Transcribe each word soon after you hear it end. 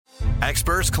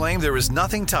Experts claim there is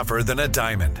nothing tougher than a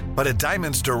diamond. But at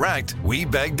Diamonds Direct, we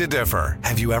beg to differ.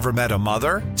 Have you ever met a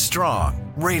mother?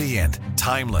 Strong, radiant,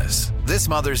 timeless. This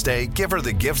Mother's Day, give her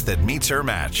the gift that meets her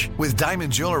match. With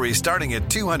diamond jewelry starting at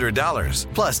 $200.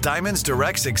 Plus Diamonds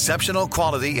Direct's exceptional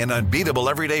quality and unbeatable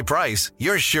everyday price,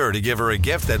 you're sure to give her a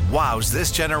gift that wows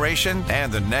this generation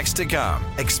and the next to come.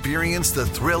 Experience the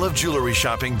thrill of jewelry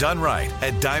shopping done right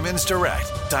at Diamonds Direct.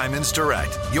 Diamonds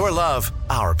Direct. Your love,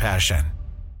 our passion.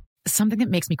 Something that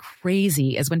makes me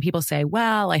crazy is when people say,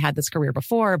 well, I had this career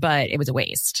before, but it was a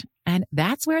waste. And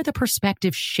that's where the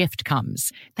perspective shift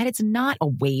comes, that it's not a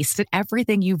waste, that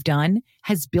everything you've done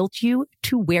has built you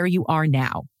to where you are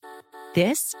now.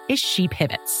 This is She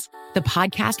Pivots, the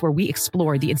podcast where we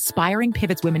explore the inspiring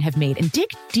pivots women have made and dig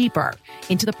deeper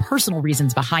into the personal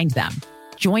reasons behind them.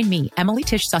 Join me, Emily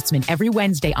Tish Sussman, every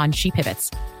Wednesday on She Pivots.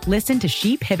 Listen to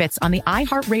She Pivots on the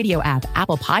iHeartRadio app,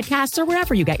 Apple Podcasts, or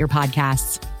wherever you get your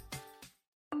podcasts.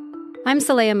 I'm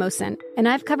Saleha Mohsen, and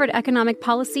I've covered economic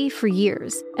policy for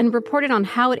years and reported on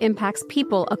how it impacts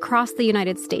people across the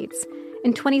United States.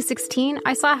 In 2016,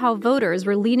 I saw how voters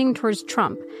were leaning towards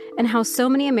Trump and how so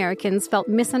many Americans felt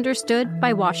misunderstood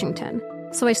by Washington.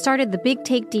 So I started The Big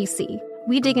Take DC.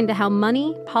 We dig into how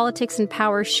money, politics, and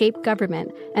power shape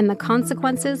government and the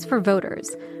consequences for voters.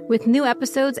 With new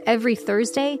episodes every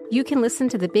Thursday, you can listen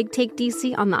to The Big Take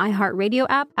DC on the iHeartRadio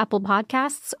app, Apple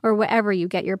Podcasts, or wherever you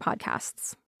get your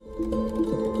podcasts.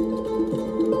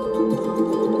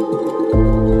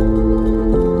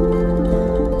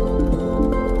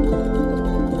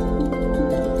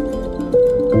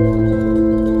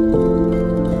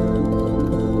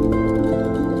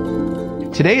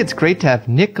 Today, it's great to have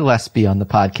Nick Gillespie on the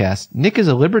podcast. Nick is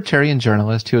a libertarian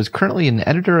journalist who is currently an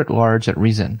editor-at-large at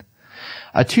Reason.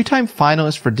 A two-time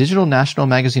finalist for Digital National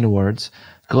Magazine Awards,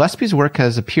 Gillespie's work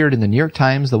has appeared in the New York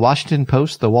Times, the Washington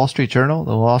Post, the Wall Street Journal,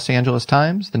 the Los Angeles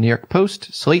Times, the New York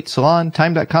Post, Slate, Salon,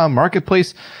 Time.com,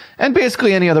 Marketplace, and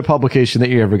basically any other publication that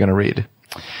you're ever going to read.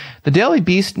 The Daily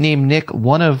Beast named Nick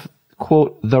one of,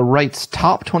 quote, the right's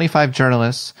top 25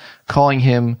 journalists, calling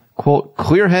him, quote,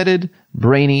 clear-headed,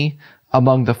 brainy,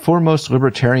 among the foremost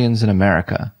libertarians in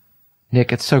America.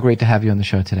 Nick, it's so great to have you on the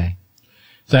show today.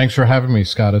 Thanks for having me,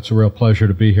 Scott. It's a real pleasure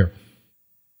to be here.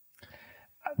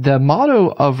 The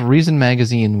motto of Reason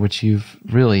Magazine, which you've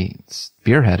really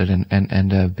spearheaded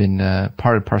and been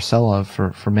part and parcel of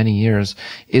for many years,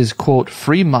 is, quote,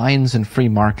 free minds and free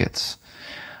markets.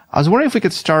 I was wondering if we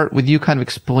could start with you kind of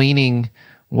explaining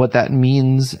what that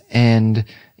means and,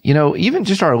 you know, even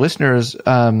just our listeners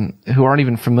who aren't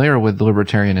even familiar with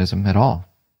libertarianism at all.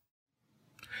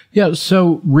 Yeah,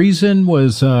 so Reason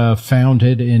was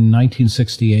founded in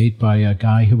 1968 by a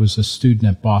guy who was a student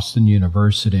at Boston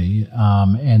University,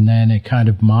 and then it kind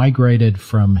of migrated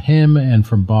from him and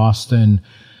from Boston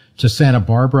to Santa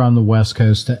Barbara on the West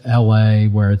Coast to L.A.,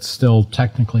 where it's still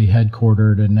technically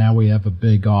headquartered, and now we have a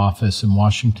big office in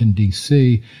Washington,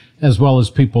 D.C., as well as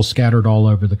people scattered all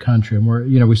over the country.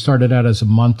 And we started out as a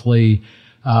monthly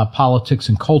politics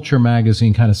and culture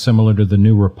magazine, kind of similar to the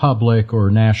New Republic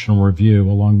or National Review,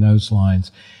 along those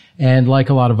lines. And like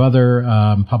a lot of other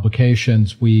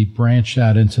publications, we branched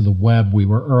out into the web. We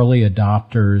were early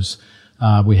adopters.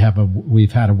 We've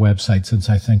had a website since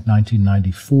I think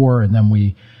 1994, and then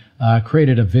we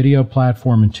created a video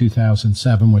platform in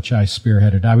 2007, which I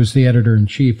spearheaded. I was the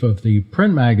editor-in-chief of the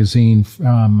print magazine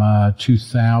from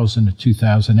 2000 to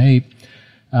 2008.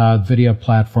 Video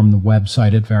platform, the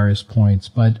website at various points.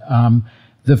 But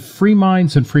the free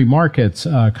minds and free markets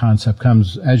concept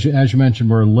comes, as you mentioned,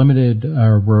 we're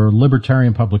a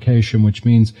libertarian publication, which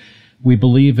means we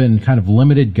believe in kind of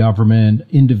limited government,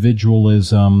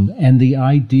 individualism, and the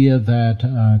idea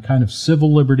that kind of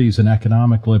civil liberties and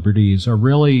economic liberties are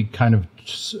really kind of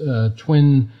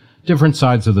different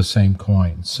sides of the same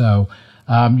coin. So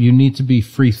you need to be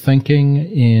free thinking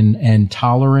and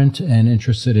tolerant and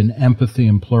interested in empathy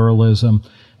and pluralism,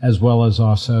 as well as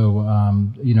also,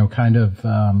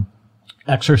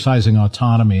 exercising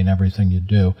autonomy in everything you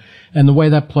do. And the way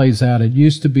that plays out, it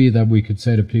used to be that we could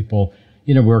say to people,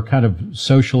 we're kind of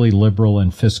socially liberal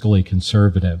and fiscally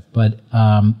conservative. But,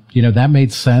 that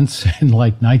made sense in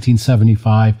like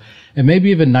 1975 and maybe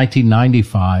even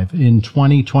 1995. In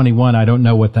 2021, I don't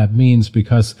know what that means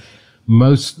because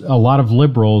a lot of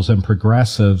liberals and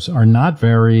progressives are not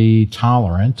very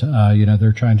tolerant.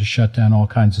 They're trying to shut down all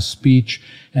kinds of speech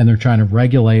and they're trying to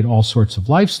regulate all sorts of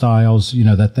lifestyles,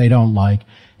 that they don't like.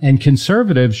 And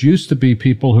conservatives used to be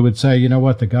people who would say, you know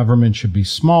what, the government should be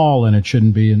small and it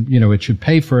shouldn't be, it should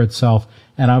pay for itself.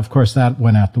 And of course that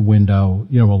went out the window,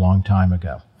 a long time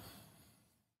ago.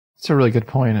 It's a really good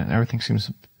point, and everything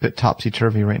seems bit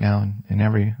topsy-turvy right now in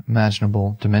every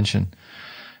imaginable dimension.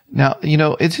 Now,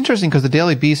 it's interesting because the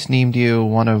Daily Beast named you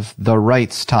one of the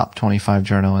right's top 25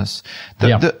 journalists.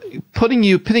 Putting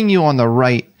you on the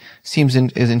right is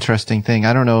an interesting thing.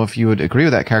 I don't know if you would agree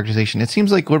with that characterization. It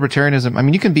seems like libertarianism, I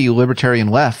mean, you can be libertarian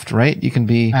left, right? You can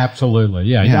be... Absolutely,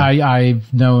 yeah.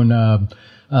 I've known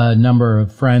a number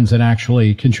of friends and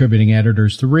actually contributing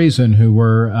editors to Reason who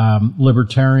were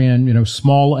libertarian,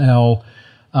 small L,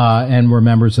 and were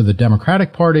members of the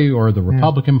Democratic Party or the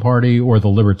Republican Party or the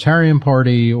Libertarian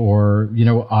Party, or,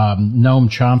 Noam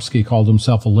Chomsky called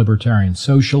himself a libertarian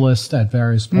socialist at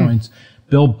various points.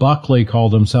 Bill Buckley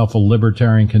called himself a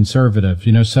libertarian conservative,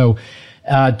 so,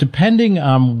 depending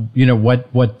on,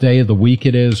 what day of the week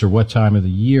it is or what time of the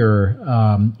year,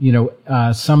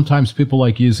 sometimes people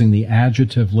like using the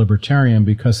adjective libertarian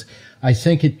because I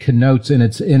think it connotes in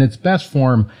its best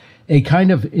form a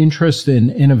kind of interest in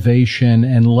innovation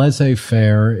and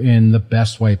laissez-faire in the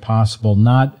best way possible.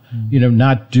 Not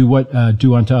do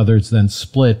unto others then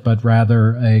split, but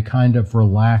rather a kind of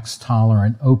relaxed,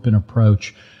 tolerant, open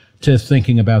approach to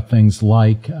thinking about things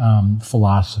like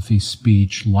philosophy,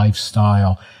 speech,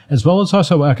 lifestyle, as well as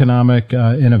also economic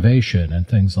innovation and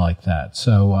things like that.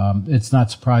 So it's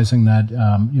not surprising that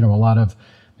a lot of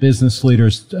business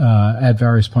leaders at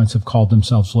various points have called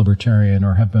themselves libertarian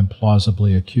or have been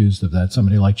plausibly accused of that.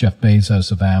 Somebody like Jeff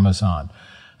Bezos of Amazon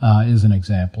is an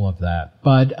example of that.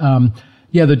 But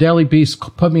the Daily Beast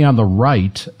put me on the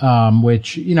right,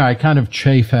 which I kind of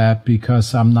chafe at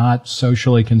because I'm not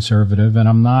socially conservative, and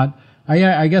I'm not.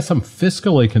 I guess I'm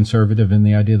fiscally conservative in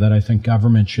the idea that I think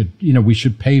government should, we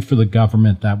should pay for the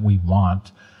government that we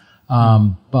want.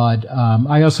 But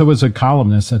I also was a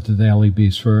columnist at the Daily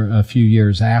Beast for a few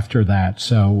years after that.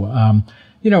 So,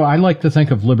 I like to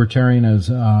think of libertarian as,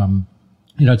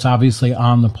 it's obviously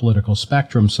on the political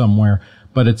spectrum somewhere,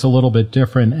 but it's a little bit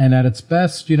different. And at its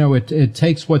best, it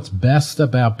takes what's best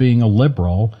about being a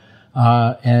liberal,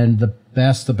 and the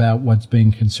best about what's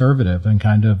being conservative and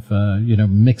kind of,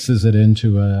 mixes it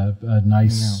into a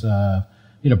nice,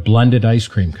 blended ice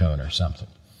cream cone or something.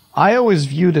 I always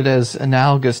viewed it as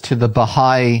analogous to the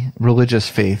Baha'i religious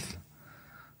faith.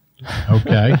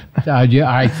 Okay.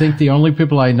 I think the only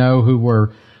people I know who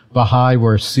were Baha'i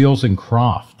were Seals and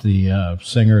Croft, the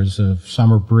singers of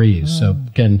Summer Breeze. So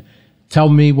tell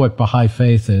me what Baha'i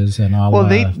faith is, and I'll... Well,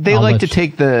 they like to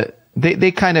take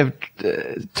they kind of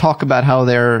talk about how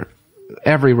they're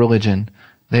every religion.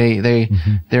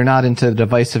 They're not into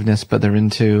divisiveness, but they're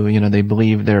into, they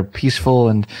believe they're peaceful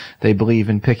and they believe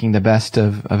in picking the best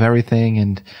of everything.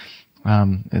 And,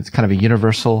 it's kind of a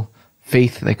universal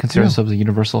faith. They consider themselves a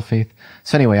universal faith.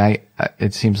 So anyway,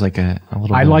 it seems like a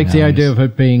little I like the idea of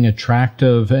it being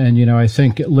attractive. And, I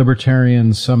think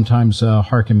libertarians sometimes,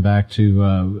 harken back to,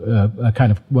 a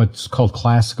kind of what's called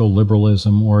classical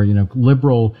liberalism or,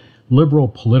 liberal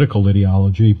political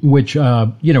ideology, which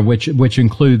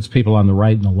includes people on the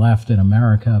right and the left in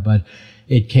America, but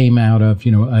it came out of,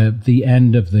 the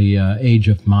end of the age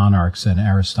of monarchs and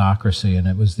aristocracy. And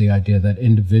it was the idea that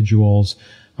individuals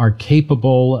are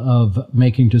capable of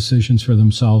making decisions for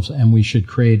themselves, and we should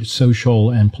create social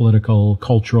and political,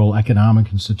 cultural,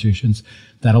 economic institutions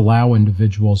that allow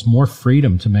individuals more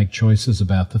freedom to make choices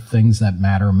about the things that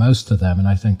matter most to them. And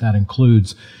I think that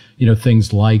includes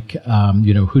things like,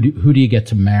 who do you get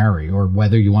to marry, or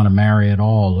whether you want to marry at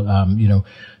all?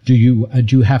 Do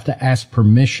you have to ask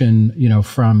permission,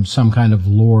 from some kind of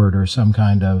lord or some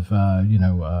kind of,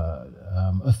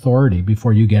 authority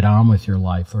before you get on with your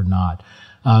life or not?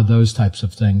 Those types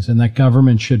of things. And that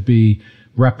government should be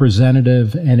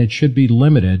representative and it should be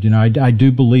limited. I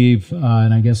do believe,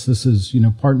 and I guess this is,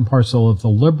 part and parcel of the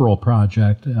liberal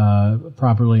project,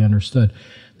 properly understood,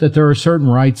 that there are certain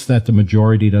rights that the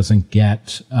majority doesn't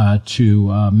get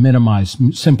to minimize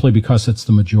simply because it's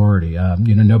the majority.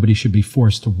 Nobody should be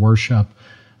forced to worship,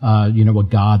 a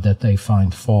god that they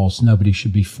find false. Nobody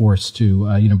should be forced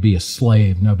to, be a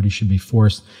slave. Nobody should be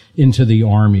forced into the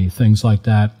army, things like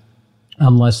that,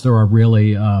 unless there are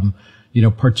really,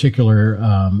 particular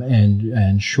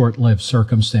and short-lived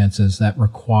circumstances that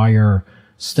require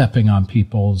stepping on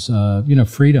people's,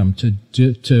 freedom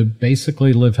to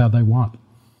basically live how they want.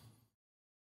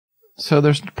 So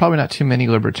there's probably not too many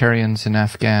libertarians in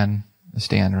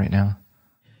Afghanistan right now.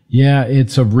 Yeah,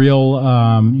 it's a real,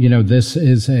 this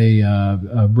is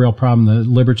a real problem. The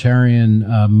libertarian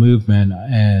movement,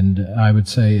 and I would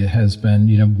say it has been,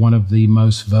 one of the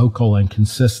most vocal and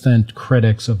consistent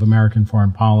critics of American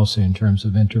foreign policy in terms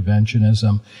of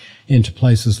interventionism into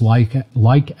places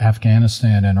like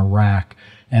Afghanistan and Iraq.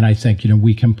 And I think,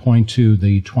 we can point to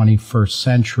the 21st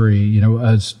century,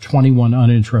 as 21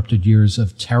 uninterrupted years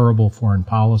of terrible foreign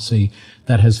policy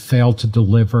that has failed to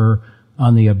deliver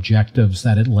on the objectives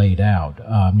that it laid out.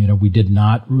 We did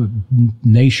not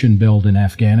nation build in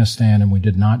Afghanistan, and we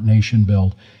did not nation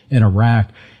build in Iraq.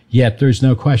 Yet there's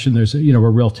no question there's, a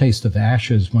real taste of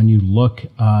ashes when you look,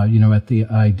 at the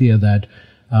idea that,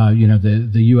 the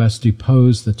U.S.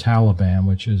 deposed the Taliban,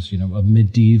 which is, a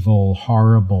medieval,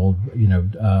 horrible,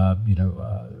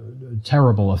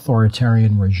 terrible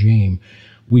authoritarian regime.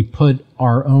 We put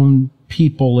our own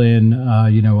people in,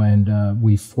 and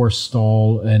we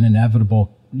forestall an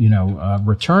inevitable,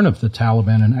 return of the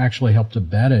Taliban and actually helped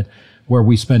abet it, where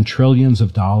we spent trillions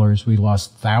of dollars. We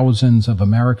lost thousands of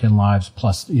American lives,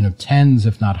 plus, tens,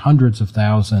 if not hundreds of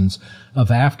thousands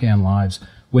of Afghan lives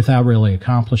without really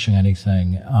accomplishing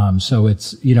anything. So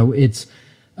it's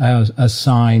a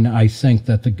sign, I think,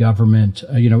 that the government,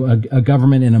 a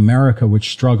government in America which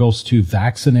struggles to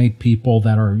vaccinate people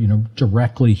that are,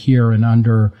 directly here and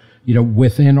under,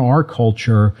 within our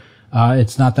culture,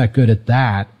 it's not that good at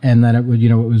that. And then it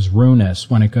was ruinous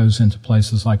when it goes into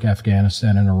places like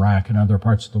Afghanistan and Iraq and other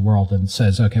parts of the world and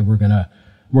says, okay, we're going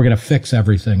to fix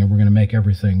everything and we're going to make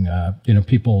everything,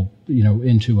 people,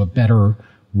 into a better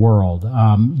world.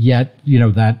 Yet,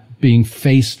 that being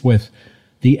faced with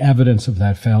the evidence of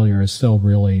that failure is still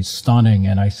really stunning.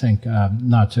 And I think,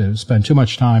 not to spend too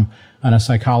much time on a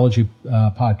psychology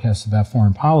podcast about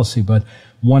foreign policy, but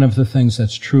one of the things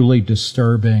that's truly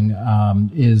disturbing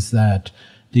is that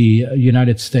the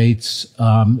United States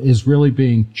is really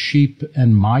being cheap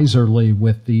and miserly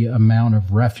with the amount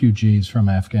of refugees from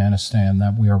Afghanistan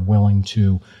that we are willing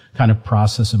to kind of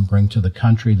process and bring to the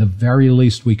country. The very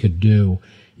least we could do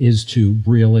is to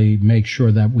really make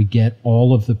sure that we get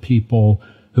all of the people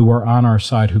who are on our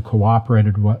side, who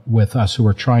cooperated with us, who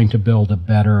are trying to build a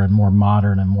better and more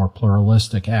modern and more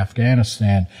pluralistic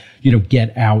Afghanistan,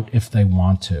 get out if they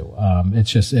want to.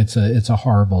 It's a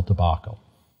horrible debacle.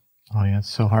 Oh yeah, it's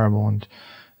so horrible.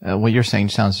 And what you're saying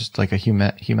sounds just like a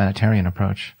humanitarian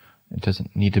approach. It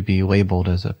doesn't need to be labeled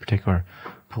as a particular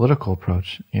political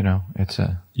approach. It's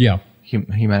a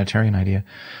humanitarian idea.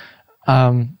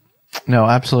 No,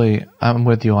 absolutely. I'm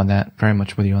with you on that. Very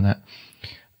much with you on that.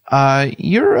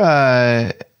 You're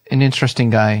an interesting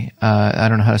guy. I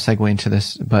don't know how to segue into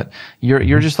this, but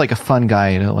you're just like a fun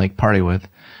guy to like party with.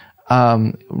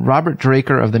 Robert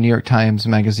Draker of the New York Times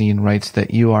Magazine writes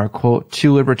that you are, quote,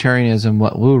 to libertarianism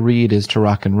what Lou Reed is to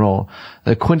rock and roll,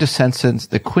 the quintessence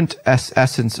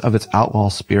of its outlaw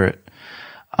spirit.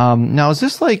 Now, is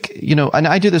this like, and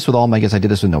I do this with all my guests. I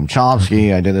did this with Noam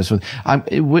Chomsky. I did this with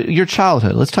your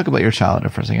childhood. Let's talk about your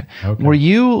childhood for a second. Okay. Were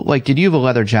you did you have a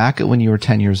leather jacket when you were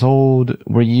 10 years old?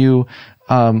 Were you,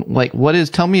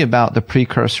 tell me about the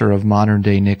precursor of modern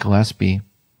day Nick Gillespie.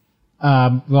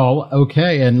 Well,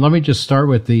 okay. And let me just start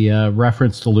with the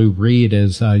reference to Lou Reed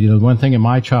is, one thing in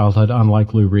my childhood,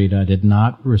 unlike Lou Reed, I did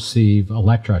not receive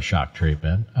electroshock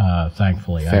treatment.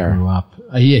 Thankfully, Fair. I grew up,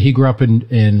 he grew up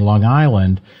in Long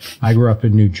Island. I grew up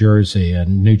in New Jersey,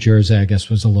 and New Jersey, I guess,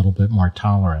 was a little bit more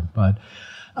tolerant, but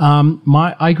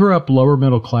I grew up lower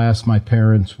middle class. My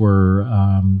parents were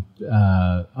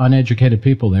uneducated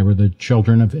people. They were the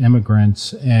children of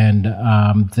immigrants,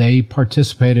 and they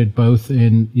participated both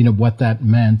in what that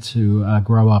meant to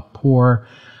grow up poor.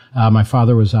 My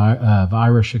father was of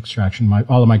Irish extraction.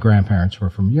 All of my grandparents were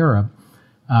from Europe.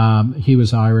 He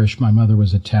was Irish. My mother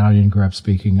was Italian. Grew up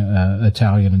speaking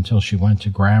Italian until she went to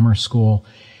grammar school.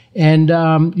 And,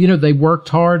 they worked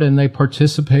hard and they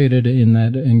participated in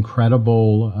that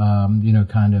incredible,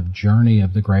 kind of journey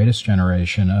of the greatest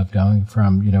generation of going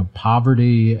from,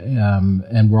 poverty,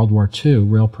 and World War II,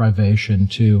 real privation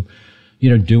to,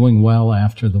 doing well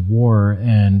after the war.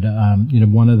 And,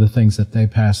 one of the things that they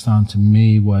passed on to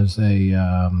me was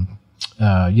a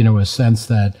sense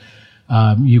that,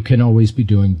 you can always be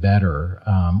doing better,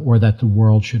 or that the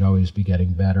world should always be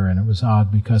getting better. And it was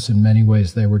odd because in many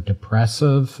ways they were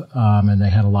depressive, and they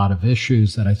had a lot of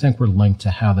issues that I think were linked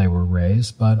to how they were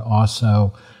raised, but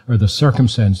also, or the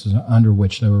circumstances under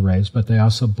which they were raised, but they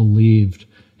also believed,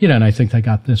 and I think they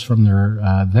got this from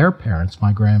their parents,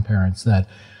 my grandparents, that,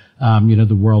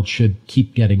 the world should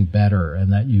keep getting better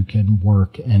and that you can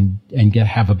work and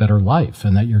have a better life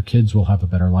and that your kids will have a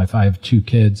better life. I have 2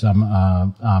 kids.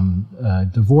 I'm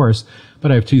divorced,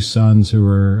 but I have 2 sons who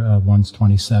are, one's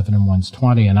 27 and one's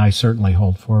 20. And I certainly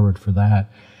hold forward for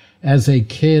that. As a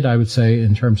kid, I would say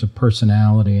in terms of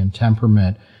personality and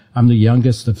temperament, I'm the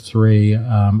youngest of 3.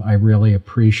 I really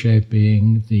appreciate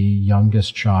being the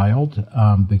youngest child,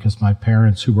 because my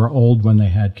parents, who were old when they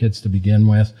had kids to begin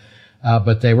with,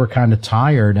 but they were kind of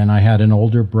tired. And I had an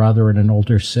older brother and an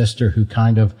older sister who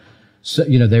kind of, so,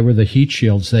 they were the heat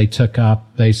shields. They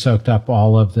soaked up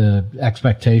all of the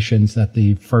expectations that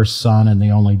the first son and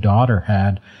the only daughter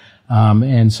had.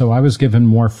 And so I was given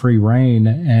more free rein,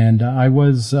 and I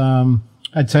was,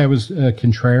 I'd say I was a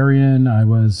contrarian. I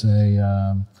was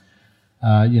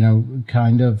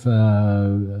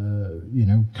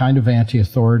kind of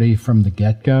anti-authority from the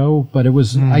get-go, but it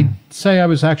was, I'd say I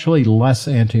was actually less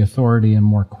anti-authority and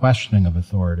more questioning of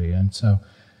authority. And so,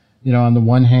 on the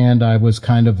one hand, I was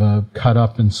kind of cut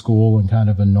up in school and kind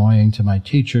of annoying to my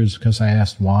teachers because I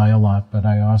asked why a lot, but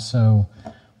I also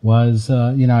was,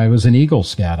 I was an Eagle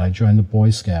Scout. I joined the Boy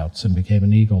Scouts and became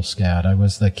an Eagle Scout. I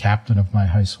was the captain of my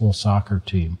high school soccer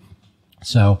team.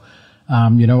 So,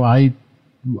 I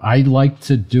like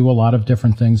to do a lot of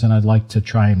different things, and I'd like to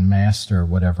try and master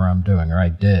whatever I'm doing, or I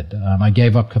did. I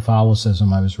gave up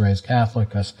Catholicism. I was raised Catholic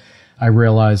because I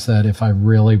realized that if I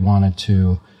really wanted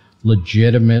to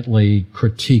legitimately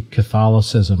critique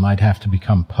Catholicism, I'd have to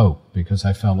become Pope, because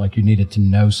I felt like you needed to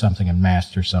know something and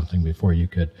master something before you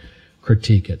could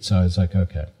critique it. So I was like,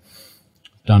 okay,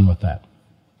 done with that.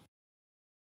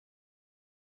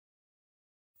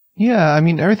 Yeah, I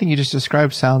mean, everything you just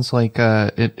described sounds like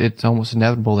it's almost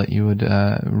inevitable that you would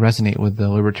resonate with the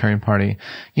Libertarian Party.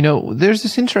 There's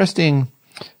this interesting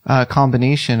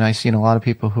combination I see in a lot of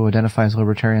people who identify as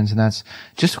libertarians, and that's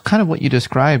just kind of what you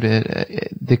described,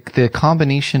 the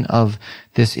combination of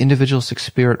this individualistic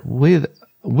spirit with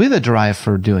a drive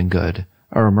for doing good,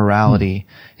 or morality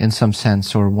in some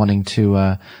sense, or wanting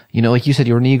to, like you said,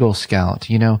 you're an Eagle Scout,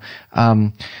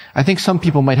 I think some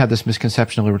people might have this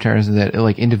misconception of libertarianism that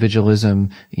like individualism,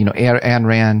 Ayn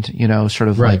Rand, sort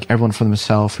of right, like everyone for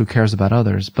themselves, who cares about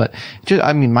others. But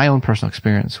my own personal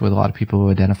experience with a lot of people who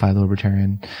identify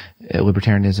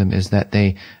libertarianism is that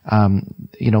they, a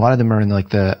lot of them are in like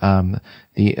the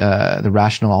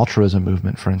rational altruism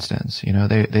movement, for instance.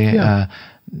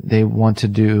 They want to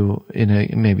do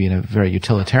maybe in a very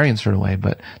utilitarian sort of way,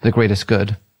 but the greatest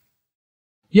good.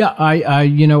 Yeah,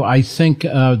 I think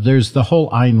there's the whole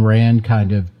Ayn Rand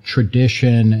kind of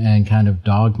tradition and kind of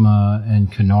dogma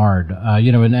and canard.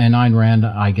 And Ayn Rand,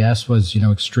 I guess, was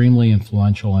extremely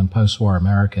influential in post-war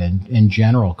America and in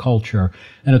general culture.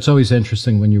 And it's always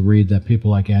interesting when you read that people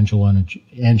like Angelina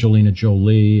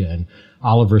Jolie and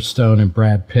Oliver Stone and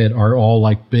Brad Pitt are all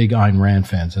like big Ayn Rand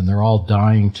fans, and they're all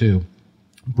dying to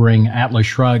bring Atlas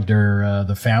Shrugged or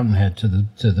The Fountainhead to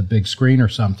the big screen or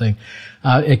something.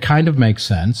 It kind of makes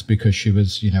sense because she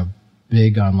was,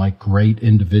 big on like great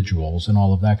individuals and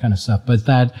all of that kind of stuff. But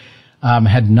that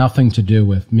had nothing to do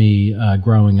with me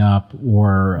growing up,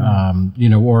 or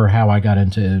or how I got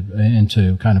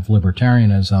into kind of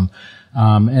libertarianism.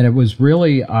 And it was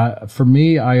really, for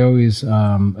me, I always,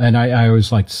 and I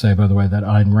always like to say, by the way, that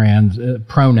Ayn Rand,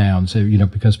 pronouns,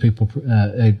 because people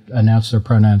announce their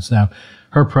pronouns now.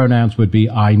 Her pronouns would be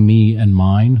I, me, and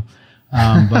mine.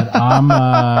 But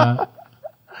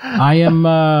I am,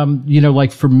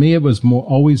 like for me, it was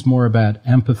always more about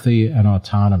empathy and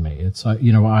autonomy. It's, I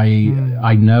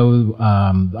know,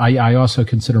 I also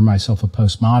consider myself a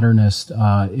postmodernist,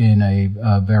 in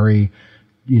a very,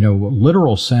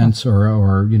 literal sense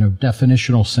or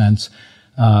definitional sense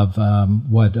of,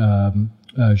 what,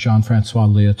 Jean-Francois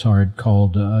Lyotard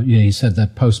called, he said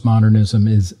that postmodernism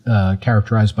is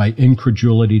characterized by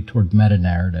incredulity toward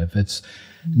meta-narrative. It's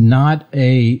not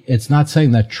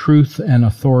saying that truth and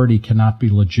authority cannot be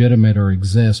legitimate or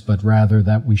exist, but rather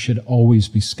that we should always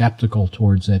be skeptical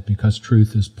towards it because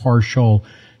truth is partial,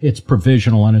 it's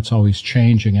provisional, and it's always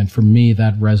changing. And for me,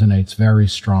 that resonates very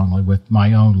strongly with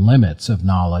my own limits of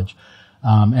knowledge.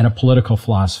 And a political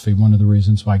philosophy. One of the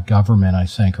reasons why government, I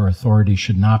think, or authority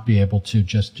should not be able to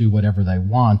just do whatever they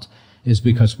want is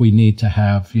because we need to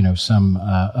have, some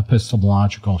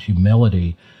epistemological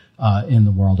humility in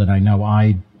the world. And I know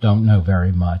I don't know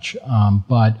very much,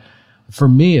 but for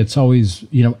me, it's always,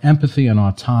 empathy and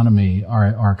autonomy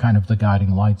are kind of the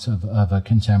guiding lights of a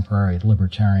contemporary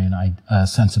libertarian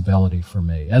sensibility for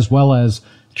me, as well as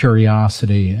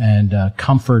curiosity and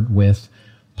comfort with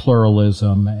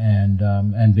pluralism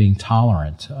and being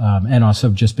tolerant, and also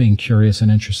just being curious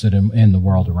and interested in the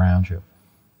world around you.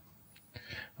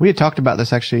 We had talked about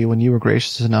this actually when you were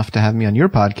gracious enough to have me on your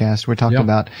podcast. We're talking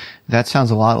about, that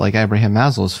sounds a lot like Abraham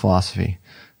Maslow's philosophy,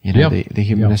 the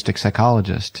humanistic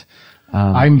psychologist.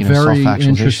 I'm very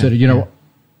interested,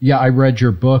 I read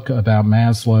your book about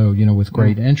Maslow, with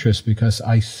great interest, because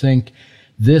I think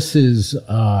this is,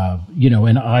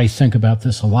 and I think about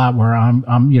this a lot, where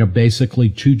I'm basically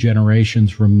 2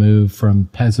 generations removed from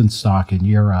peasant stock in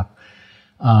Europe.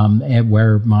 and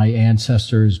where my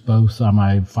ancestors, both on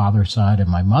my father's side and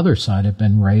my mother's side, have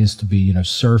been raised to be,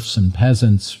 serfs and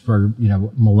peasants for,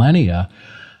 millennia.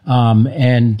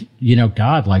 And,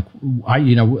 God,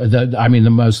 the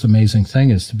most amazing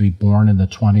thing is to be born in the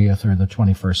 20th or the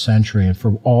 21st century. And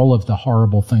for all of the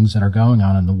horrible things that are going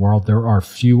on in the world, there are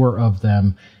fewer of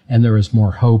them, and there is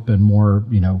more hope and more,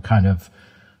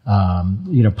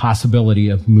 possibility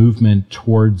of movement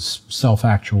towards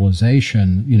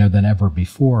self-actualization, than ever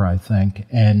before, I think.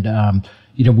 And,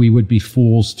 we would be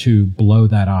fools to blow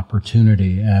that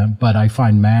opportunity. But I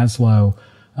find Maslow,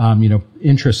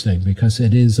 interesting because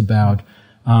it is about,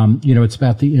 it's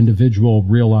about the individual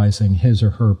realizing his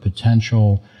or her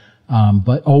potential,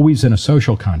 but always in a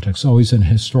social context, always in a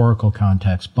historical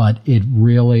context. But it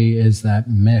really is that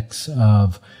mix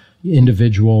of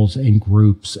individuals and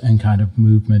groups and kind of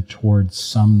movement towards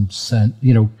some sense,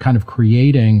 kind of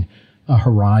creating a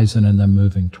horizon and then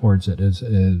moving towards it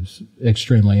is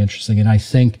extremely interesting. And I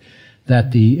think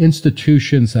that the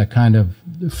institutions that kind of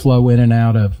flow in and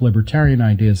out of libertarian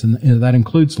ideas, and that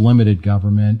includes limited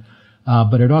government,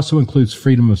 but it also includes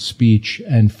freedom of speech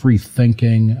and free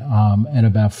thinking, and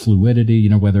about fluidity,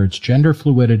 whether it's gender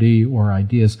fluidity or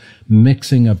ideas,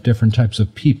 mixing of different types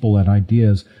of people and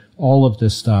ideas. All of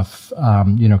this stuff,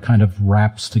 kind of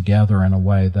wraps together in a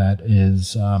way that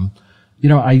is,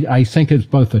 I think is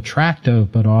both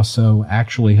attractive, but also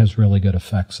actually has really good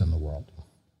effects in the world.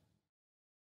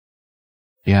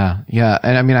 Yeah.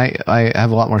 And I mean, I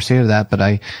have a lot more to say to that,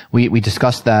 but we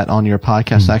discussed that on your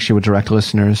podcast. I actually would direct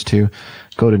listeners to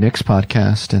go to Nick's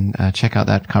podcast and check out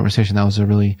that conversation. That was a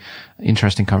really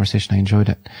interesting conversation. I enjoyed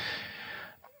it.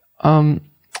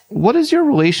 What is your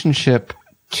relationship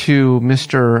to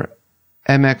Mr.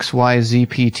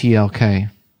 MXYZPTLK?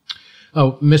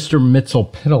 Oh, Mr.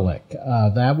 Mitzalpitalik.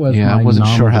 That was my I wasn't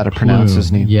sure how to pronounce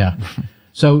his name. Yeah.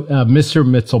 So, Mr.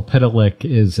 Mitzalpitalik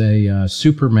is a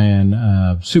Superman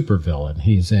supervillain.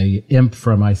 He's a imp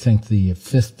from, I think, the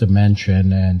fifth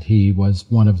dimension, and he was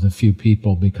one of the few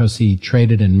people, because he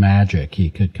traded in magic, he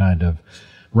could kind of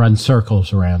run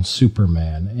circles around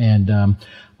Superman. And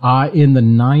in the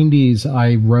 90s,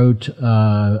 I wrote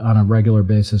on a regular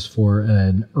basis for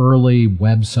an early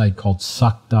website called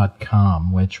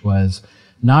suck.com, which was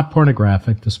not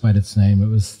pornographic, despite its name. It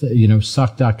was,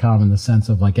 suck.com in the sense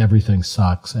of like everything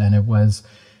sucks. And it was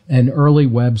an early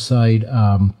website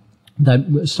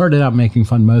that started out making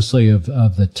fun mostly of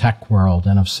the tech world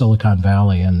and of Silicon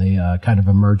Valley and the kind of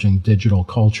emerging digital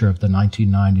culture of the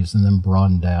 1990s, and then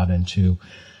broadened out into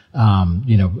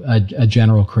a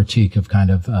general critique of kind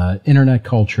of internet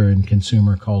culture and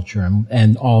consumer culture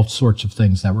and all sorts of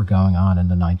things that were going on in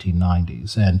the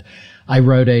 1990s. And I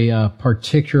wrote a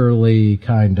particularly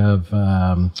kind of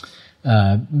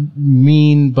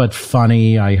mean but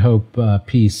funny, I hope,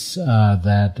 piece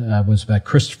that was about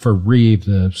Christopher Reeve,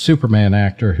 the Superman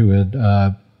actor who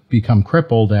had become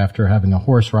crippled after having a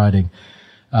horse riding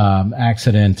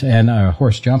accident and a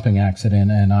horse jumping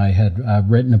accident. And I had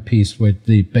written a piece with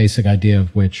the basic idea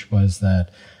of which was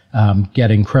that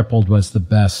getting crippled was the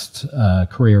best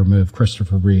career move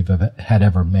Christopher Reeve had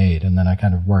ever made. And then I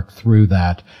kind of worked through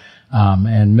that.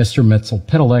 And Mr.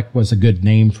 Mitzalpitalik was a good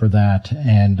name for that.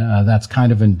 And that's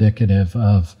kind of indicative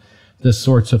of the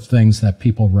sorts of things that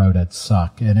people wrote at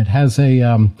Suck. And it has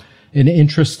an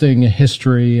interesting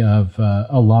history of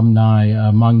alumni.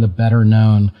 Among the better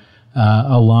known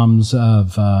alums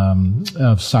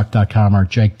of Suck.com are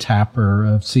Jake Tapper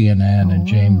of CNN and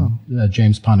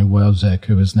James Poniewozik,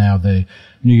 who is now the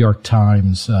New York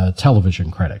Times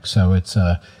television critic. So it's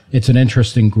an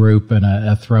interesting group and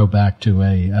a throwback to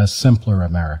a simpler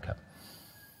America.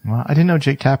 Well, I didn't know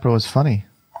Jake Tapper was funny.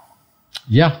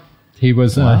 Yeah. He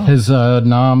was, his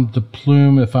nom de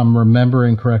plume, if I'm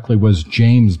remembering correctly, was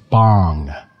James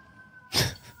Bong.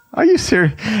 Are you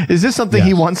serious? Is this something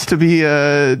he wants to be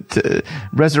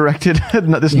resurrected?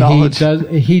 This knowledge.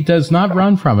 He does not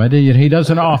run from it. He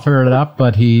doesn't offer it up,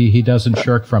 but he doesn't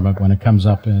shirk from it when it comes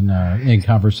up in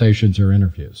conversations or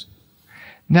interviews.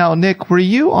 Now, Nick, were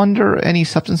you under any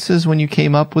substances when you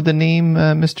came up with the name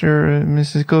Mr. and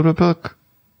Mrs. Godebook?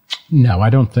 No, I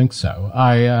don't think so.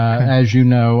 As you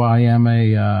know, I'm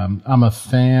a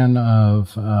fan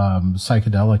of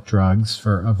psychedelic drugs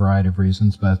for a variety of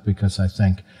reasons, both because I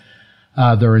think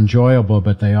they're enjoyable,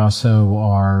 but they also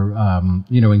are,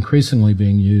 increasingly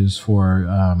being used for,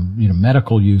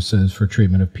 medical uses for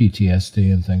treatment of PTSD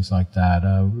and things like that.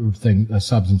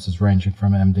 Substances ranging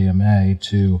from MDMA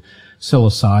to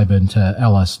psilocybin to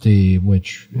LSD,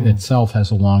 which itself has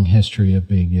a long history of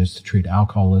being used to treat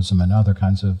alcoholism and other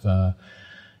kinds of,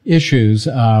 issues.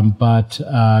 But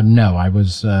no, I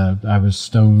was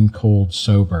stone cold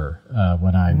sober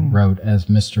when I wrote as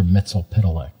Mr.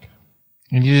 Mitzel-Pitalik.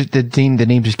 And the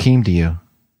name just came to you.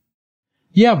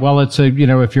 Yeah, well, it's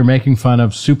if you're making fun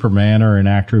of Superman or an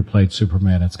actor who played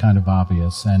Superman, it's kind of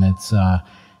obvious, and it's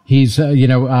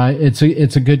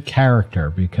it's a good character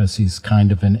because he's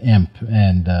kind of an imp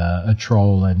and a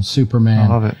troll, and Superman. I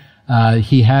love it.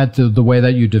 He had the way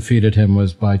that you defeated him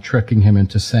was by tricking him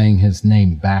into saying his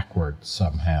name backwards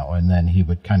somehow, and then he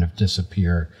would kind of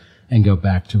disappear and go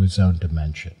back to his own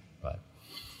dimension. But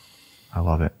I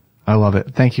love it. I love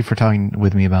it. Thank you for talking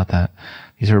with me about that.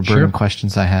 These are burning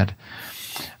questions I had.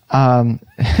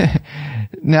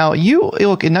 Now,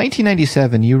 look, in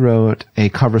 1997, you wrote a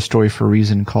cover story for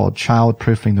Reason called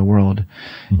Child-Proofing the World,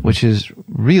 which is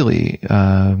really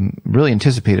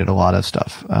anticipated a lot of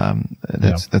stuff,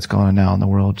 that's going on now in the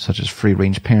world, such as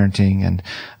free-range parenting and,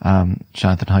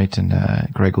 Jonathan Haidt and,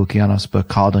 Greg Lukianoff's book,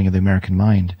 Coddling of the American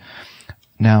Mind.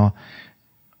 Now,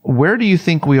 where do you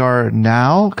think we are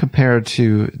now compared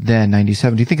to then,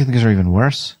 97? Do you think things are even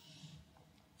worse?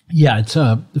 Yeah, it's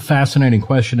a fascinating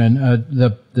question, and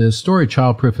the story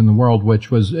 "Child-Proofing the World," which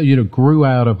was grew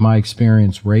out of my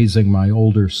experience raising my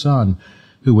older son,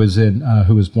 who was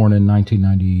born in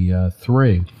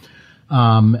 1993.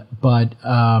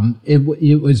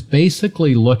 It was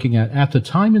basically looking at the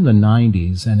time in the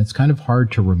 90s, and it's kind of hard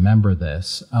to remember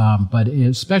this, but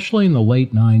especially in the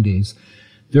late 90s.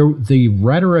 The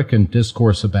rhetoric and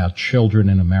discourse about children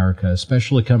in America,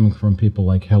 especially coming from people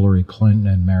like Hillary Clinton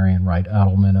and Marian Wright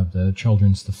Edelman of the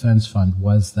Children's Defense Fund,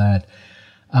 was that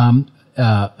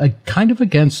kind of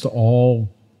against all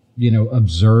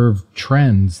observed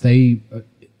trends. They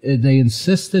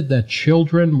insisted that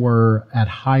children were at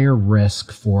higher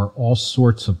risk for all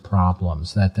sorts of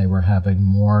problems, that they were having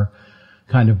more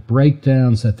kind of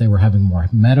breakdowns, that they were having more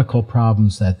medical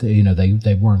problems, that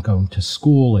they weren't going to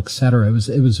school, etc.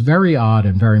 It was very odd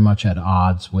and very much at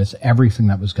odds with everything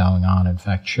that was going on. In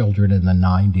fact, children in the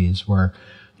 90s were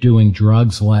doing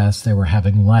drugs less. They were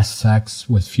having less sex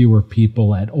with fewer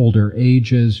people at older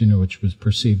ages, which was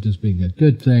perceived as being a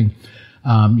good thing.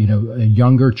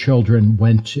 Younger children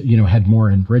had more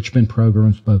enrichment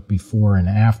programs both before and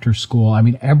after school. I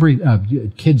mean, every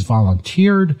kids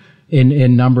volunteered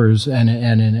in numbers and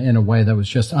in a way that was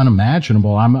just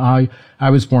unimaginable. I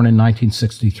was born in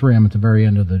 1963. I'm at the very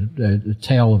end of the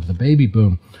tail of the baby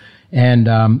boom. And,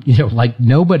 like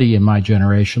nobody in my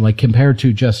generation, like compared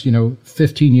to just,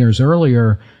 15 years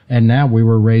earlier, and now we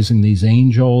were raising these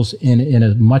angels in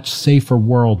a much safer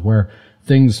world where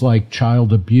things like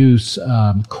child abuse,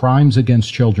 crimes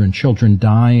against children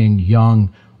dying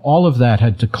young, all of that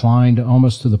had declined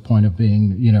almost to the point of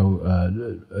being,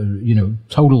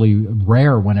 totally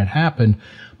rare when it happened.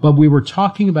 But we were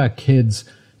talking about kids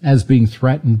as being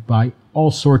threatened by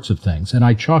all sorts of things. And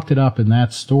I chalked it up in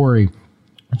that story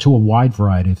to a wide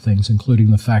variety of things, including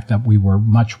the fact that we were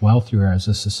much wealthier as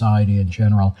a society in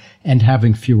general and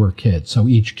having fewer kids. So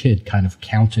each kid kind of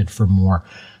counted for more.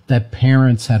 That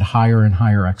parents had higher and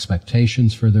higher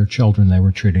expectations for their children. They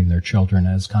were treating their children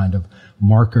as kind of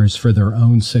markers for their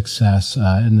own success.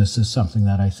 And this is something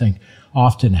that I think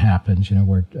often happens,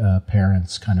 where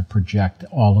parents kind of project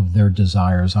all of their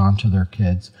desires onto their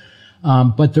kids.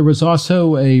 But there was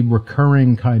also a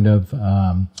recurring kind of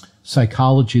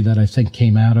psychology that I think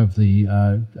came out of the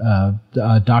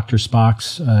Dr.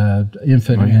 Spock's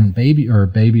infant and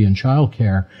baby and child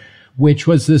care, which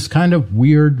was this kind of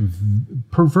weird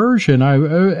perversion.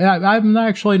 I'm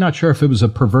actually not sure if it was a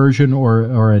perversion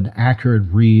or an accurate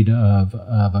read of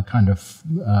a kind of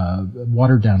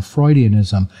watered down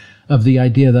Freudianism of the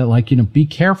idea that, be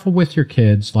careful with your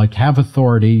kids, have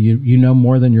authority. You know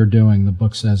more than you're doing. The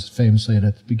book says famously at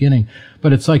the beginning,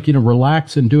 but it's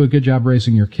relax and do a good job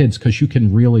raising your kids because you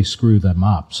can really screw them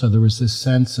up. So there was this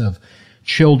sense of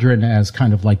children as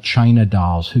kind of like China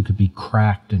dolls who could be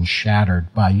cracked and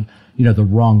shattered by, the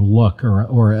wrong look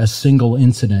or a single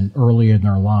incident early in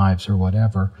their lives or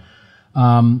whatever.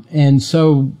 And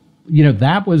so,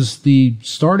 that was the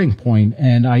starting point.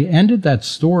 And I ended that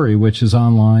story, which is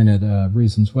online at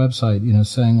Reason's website,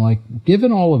 saying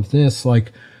given all of this,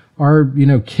 our,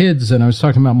 kids, and I was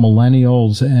talking about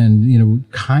millennials and,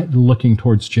 kind of looking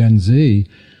towards Gen Z,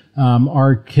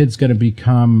 are kids going to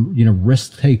become,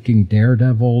 risk-taking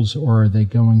daredevils, or are they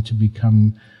going to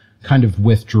become kind of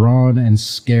withdrawn and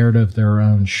scared of their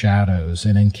own shadows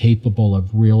and incapable of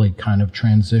really kind of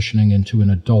transitioning into an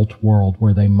adult world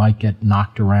where they might get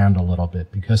knocked around a little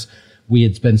bit? Because we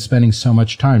had been spending so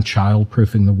much time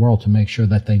child-proofing the world to make sure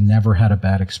that they never had a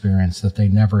bad experience, that they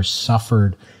never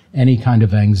suffered any kind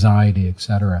of anxiety,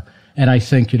 etc. And I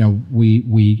think,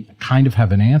 we kind of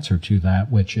have an answer to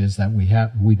that, which is that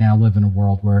we now live in a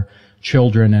world where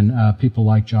children and people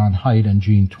like John Haidt and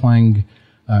Jean Twenge,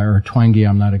 or Twenge,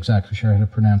 I'm not exactly sure how to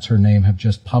pronounce her name, have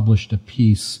just published a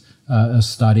piece, a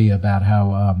study about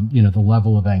how, the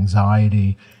level of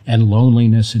anxiety and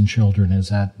loneliness in children is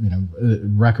at,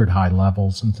 record high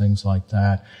levels and things like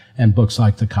that. And books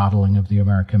like The Coddling of the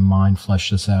American Mind flesh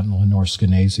this out, and Lenore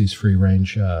Skenesi's Free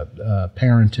Range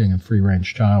Parenting and Free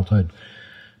Range Childhood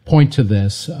point to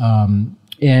this. So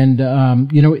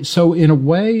in a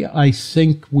way, I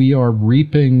think we are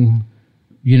reaping,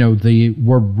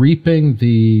 we're reaping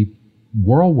the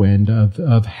whirlwind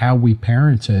of how we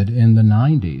parented in the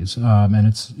 90s. And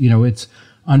it's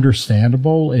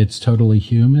understandable. It's totally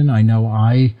human. I know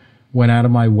I went out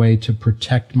of my way to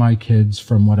protect my kids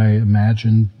from what I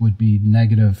imagined would be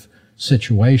negative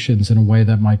situations in a way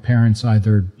that my parents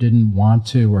either didn't want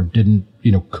to or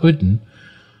couldn't.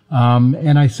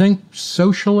 And I think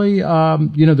socially,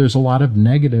 there's a lot of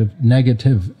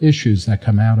negative issues that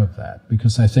come out of that,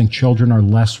 because I think children are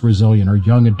less resilient, or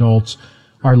young adults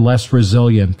are less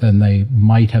resilient than they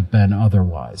might have been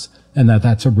otherwise. And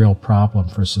that's a real problem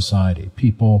for society.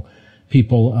 People,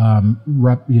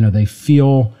 they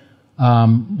feel,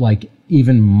 like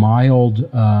even mild,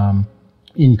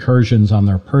 incursions on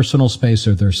their personal space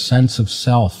or their sense of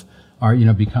self are,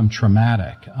 become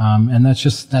traumatic. And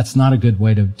that's not a good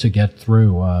way to get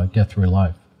through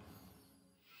life.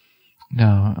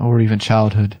 No, or even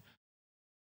childhood.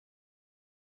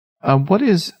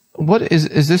 Is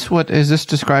this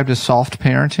described as soft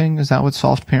parenting? Is that what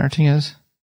soft parenting is?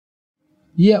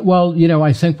 Yeah, well,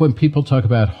 I think when people talk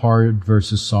about hard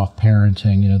versus soft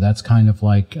parenting, that's kind of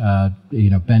like,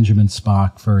 Benjamin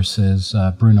Spock versus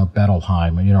Bruno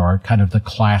Bettelheim, are kind of the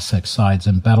classic sides.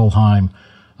 And Bettelheim,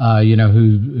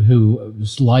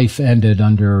 whose life ended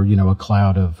under, a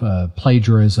cloud of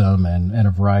plagiarism and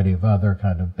a variety of other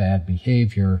kind of bad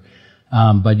behavior.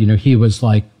 But, he was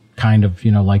like, kind of,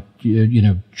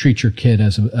 treat your kid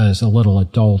as a little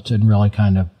adult and really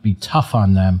kind of be tough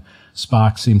on them.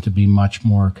 Spock seemed to be much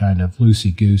more kind of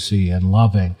loosey-goosey and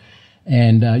loving.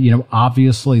 And,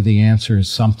 obviously the answer is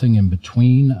something in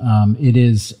between. It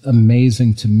is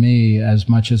amazing to me, as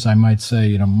much as I might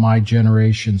say, my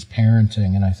generation's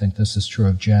parenting, and I think this is true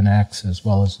of Gen X as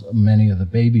well as many of the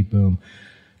baby boom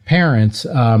parents,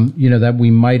 that we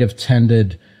might have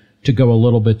tended to go a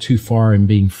little bit too far in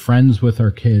being friends with our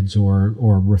kids or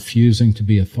refusing to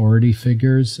be authority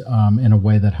figures, in a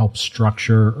way that helps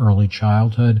structure early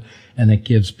childhood, and that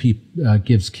gives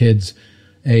kids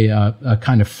a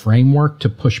kind of framework to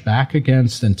push back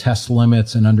against and test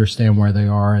limits and understand where they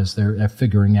are as they're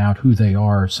figuring out who they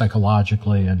are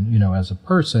psychologically and, as a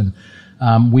person.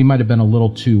 We might have been a little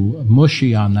too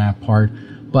mushy on that part.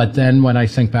 But then when I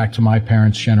think back to my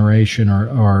parents' generation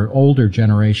or older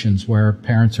generations where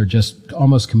parents are just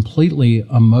almost completely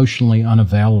emotionally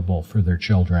unavailable for their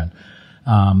children,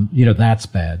 that's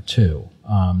bad too.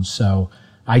 So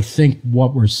I think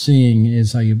what we're seeing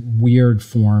is a weird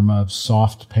form of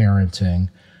soft parenting,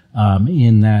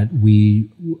 in that we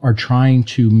are trying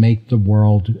to make the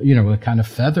world, a kind of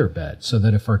feather bed so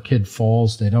that if our kid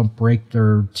falls, they don't break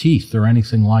their teeth or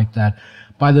anything like that.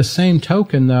 By the same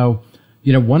token, though,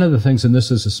 one of the things, and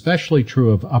this is especially true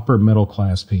of upper middle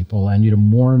class people, and,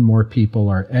 more and more people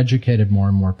are educated, more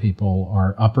and more people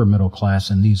are upper middle class,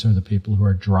 and these are the people who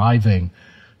are driving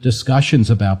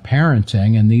discussions about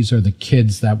parenting, and these are the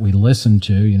kids that we listen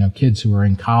to, kids who are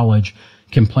in college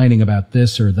complaining about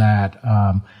this or that.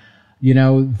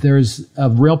 There's a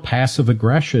real passive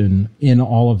aggression in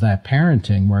all of that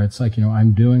parenting where it's like,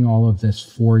 I'm doing all of this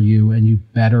for you and you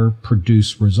better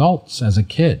produce results as a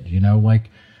kid,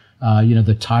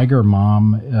 the tiger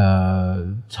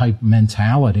mom type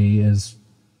mentality is,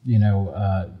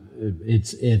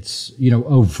 it's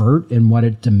overt in what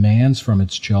it demands from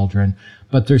its children.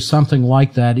 But there's something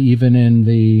like that even in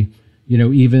the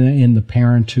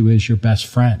parent who is your best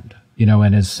friend,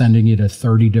 and is sending you to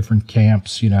 30 different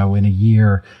camps, in a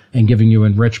year and giving you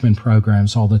enrichment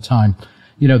programs all the time.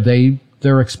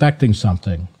 They're expecting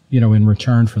something, in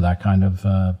return for that kind of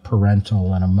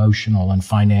parental and emotional and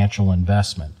financial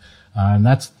investment. And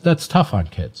that's tough on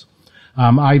kids.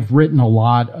 I've written a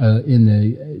lot in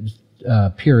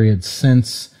the period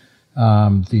since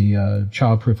the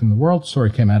Childproofing the World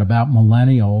story came out about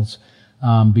millennials,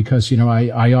 because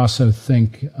I also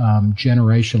think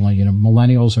generationally,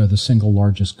 millennials are the single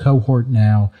largest cohort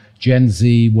now. Gen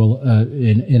Z will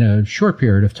in a short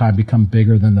period of time become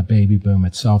bigger than the baby boom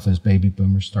itself as baby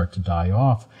boomers start to die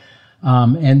off.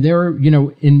 And they're,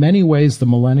 in many ways, the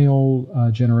millennial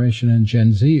generation and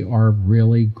Gen Z are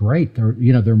really great.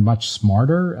 They're much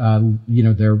smarter.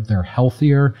 They're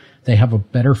healthier. They have a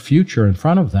better future in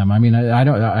front of them. I mean,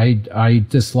 I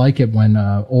dislike it when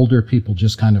older people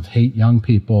just kind of hate young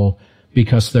people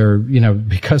because they're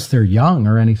young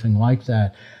or anything like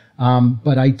that.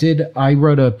 But I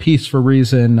wrote a piece for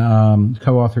Reason,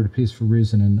 co-authored a piece for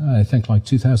Reason in, I think, like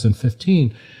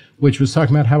 2015, which was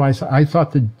talking about how I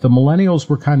thought the millennials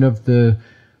were kind of the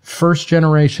first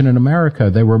generation in America.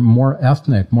 They were more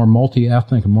ethnic, more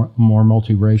multi-ethnic, and more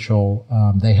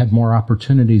multiracial. They had more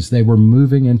opportunities. They were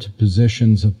moving into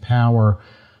positions of power,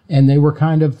 and they were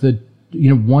kind of the,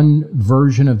 one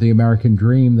version of the American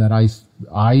dream that I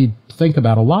think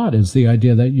about a lot is the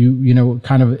idea that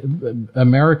kind of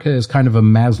America is kind of a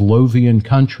Maslowian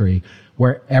country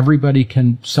where everybody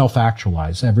can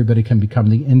self-actualize. Everybody can become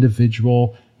the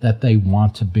individual that they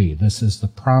want to be. This is the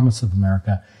promise of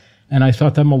America. And I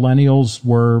thought that millennials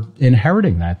were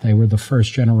inheriting that. They were the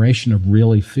first generation to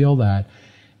really feel that.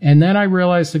 And then I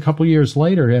realized a couple of years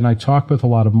later, and I talked with a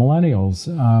lot of millennials,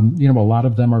 a lot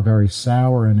of them are very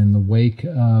sour, and in the wake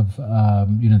of,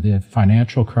 the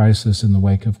financial crisis, in the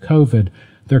wake of COVID,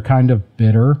 they're kind of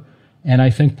bitter. And I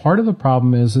think part of the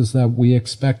problem is that we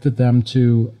expected them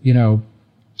to,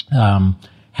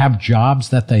 have jobs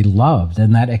that they loved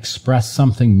and that express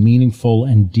something meaningful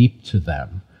and deep to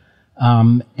them.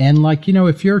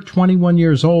 If you're 21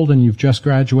 years old and you've just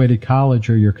graduated college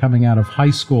or you're coming out of high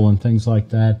school and things like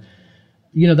that,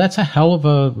 that's a hell of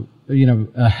a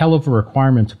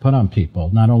requirement to put on people,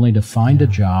 not only to find a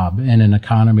job in an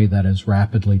economy that is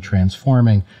rapidly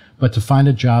transforming, but to find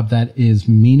a job that is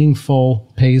meaningful,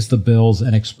 pays the bills,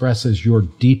 and expresses your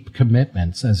deep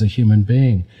commitments as a human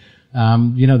being.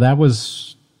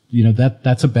 That's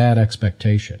a bad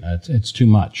expectation. It's too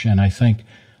much. And I think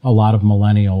a lot of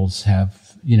millennials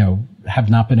have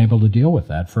not been able to deal with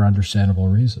that for understandable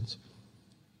reasons.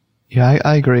 Yeah,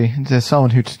 I agree. There's someone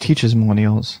who teaches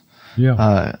millennials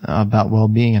about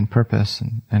well-being and purpose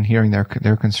and hearing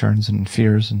their concerns and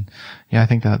fears. And yeah, I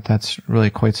think that's really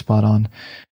quite spot on.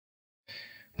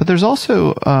 But there's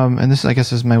also, and this, I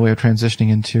guess, is my way of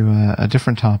transitioning into a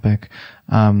different topic.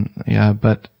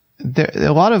 But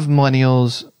a lot of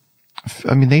millennials,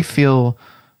 they feel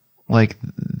like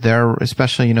they're,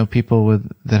 especially, people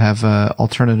that have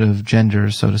alternative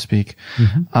genders, so to speak,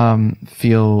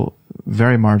 feel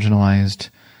very marginalized,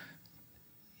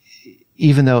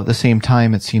 even though at the same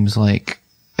time it seems like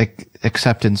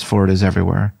acceptance for it is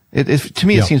everywhere. To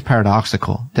me, it seems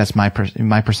paradoxical. That's my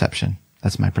perception.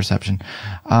 That's my perception.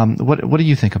 What do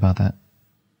you think about that?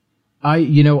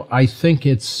 I think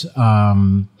it's,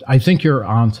 I think you're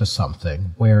onto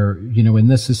something where, and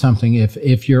this is something,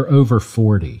 if you're over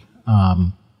 40,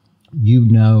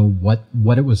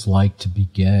 what it was like to be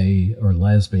gay or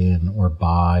lesbian or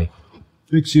bi,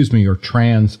 or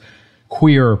trans,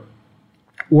 queer,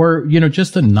 or,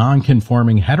 just a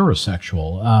non-conforming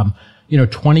heterosexual.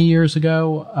 20 years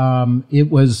ago, it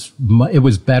was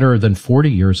better than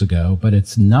 40 years ago, but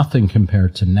it's nothing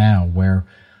compared to now where,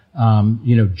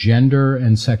 gender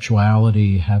and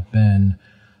sexuality have been,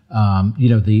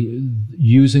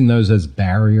 using those as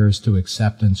barriers to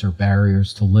acceptance or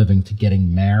barriers to living, to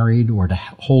getting married or to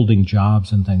holding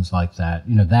jobs and things like that.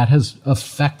 That has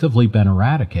effectively been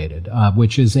eradicated,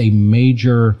 which is a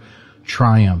major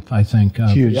triumph, I think.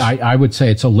 Huge. I would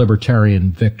say it's a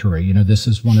libertarian victory. This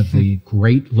is one of the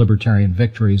great libertarian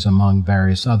victories among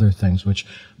various other things,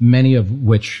 many of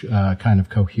which kind of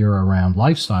cohere around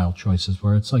lifestyle choices,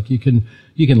 where it's like you can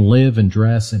live and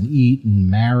dress and eat and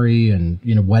marry and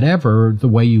whatever the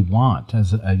way you want,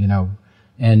 as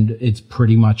and it's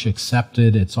pretty much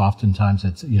accepted. It's oftentimes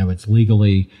it's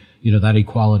legally, that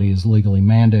equality is legally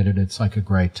mandated. It's like a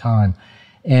great time.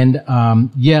 And,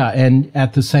 and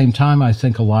at the same time, I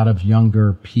think a lot of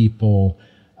younger people,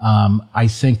 I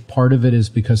think part of it is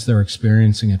because they're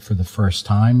experiencing it for the first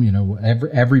time.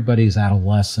 Everybody's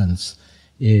adolescence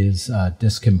is,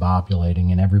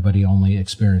 discombobulating, and everybody only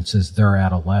experiences their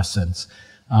adolescence.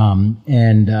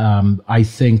 I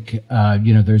think,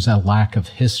 there's a lack of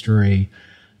history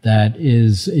that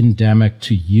is endemic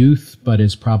to youth, but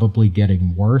is probably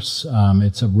getting worse.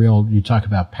 You talk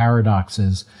about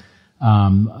paradoxes.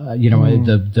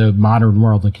 The modern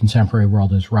world, the contemporary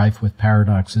world is rife with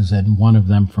paradoxes. And one of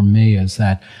them for me is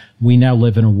that we now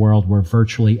live in a world where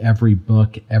virtually every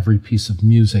book, every piece of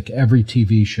music, every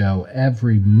TV show,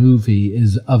 every movie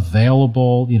is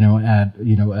available,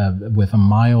 with a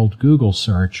mild Google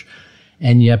search.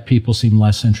 And yet people seem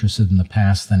less interested in the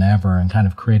past than ever and kind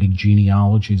of creating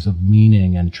genealogies of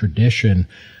meaning and tradition.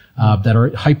 that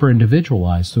are hyper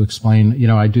individualized to explain,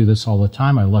 I do this all the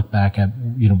time. I look back at,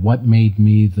 what made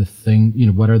me the thing,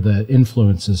 what are the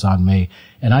influences on me?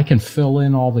 And I can fill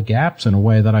in all the gaps in a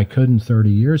way that I couldn't 30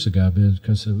 years ago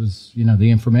because it was,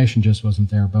 the information just wasn't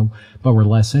there, but we're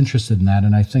less interested in that.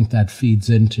 And I think that feeds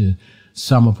into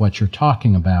some of what you're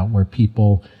talking about, where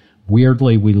people,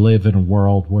 weirdly, we live in a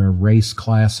world where race,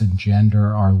 class, and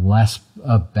gender are less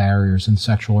of barriers in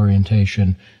sexual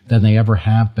orientation than they ever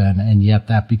have been, and yet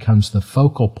that becomes the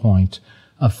focal point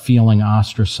of feeling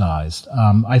ostracized.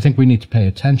 I think we need to pay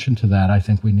attention to that. I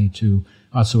think we need to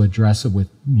also address it with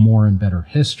more and better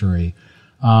history.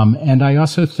 And I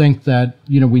also think that,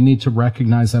 we need to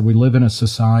recognize that we live in a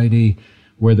society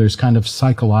where there's kind of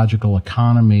psychological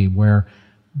economy where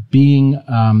being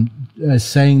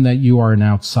saying that you are an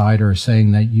outsider,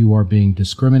 saying that you are being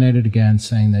discriminated against,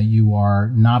 saying that you are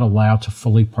not allowed to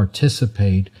fully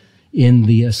participate in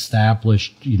the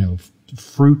established,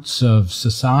 fruits of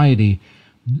society,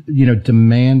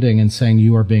 demanding and saying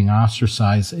you are being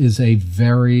ostracized is a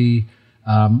very,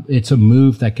 it's a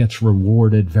move that gets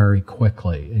rewarded very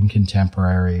quickly in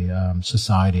contemporary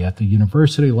society at the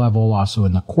university level, also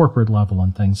in the corporate level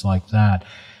and things like that.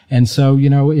 And so,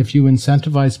 if you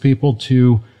incentivize people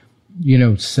to,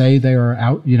 say they are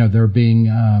out, they're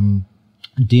being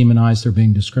demonized, they're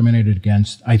being discriminated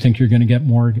against, I think you're going to get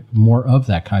more of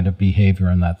that kind of behavior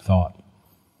and that thought.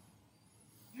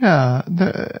 Yeah,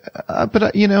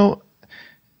 but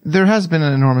there has been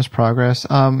an enormous progress.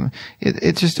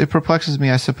 It perplexes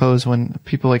me, I suppose, when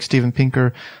people like Steven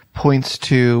Pinker points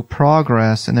to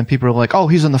progress and then people are like, oh,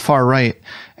 he's on the far right.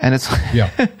 And it's, yeah.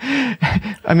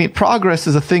 I mean, progress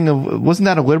is a thing of, wasn't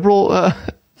that a liberal,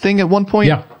 thing at one point?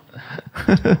 Yeah.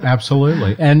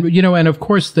 Absolutely. And, and of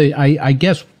course I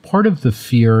guess part of the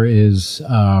fear is,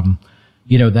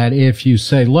 that if you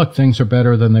say, look, things are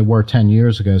better than they were 10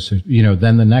 years ago. So,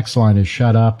 then the next line is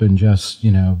shut up and just,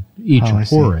 eat your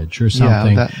porridge or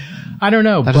something. Yeah, I don't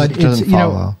know, but it's,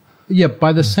 yeah,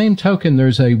 by the same token,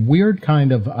 there's a weird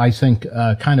kind of, I think,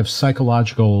 kind of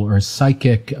psychological or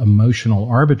psychic emotional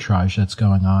arbitrage that's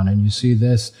going on. And you see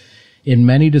this in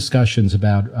many discussions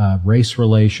about race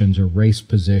relations or race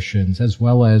positions, as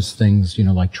well as things,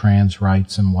 like trans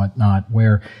rights and whatnot,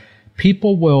 where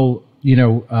people will,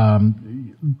 they'll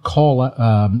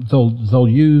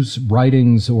use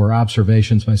writings or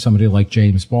observations by somebody like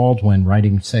James Baldwin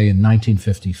writing, say, in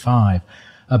 1955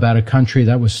 about a country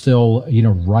that was still,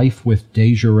 rife with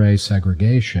de jure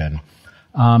segregation.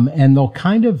 And they'll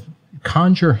kind of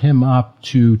conjure him up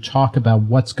to talk about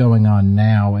what's going on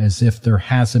now as if there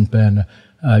hasn't been,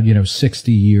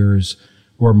 60 years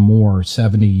or more,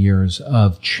 70 years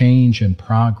of change and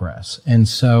progress. And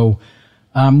so,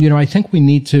 I think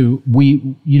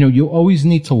you always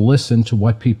need to listen to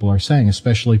what people are saying,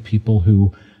 especially people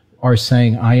who are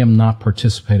saying, I am not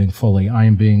participating fully. I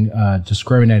am being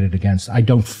discriminated against. I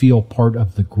don't feel part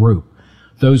of the group.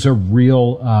 Those are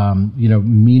real,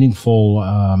 meaningful,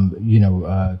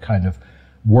 kind of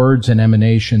words and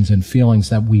emanations and feelings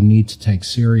that we need to take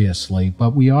seriously.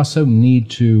 But we also need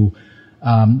to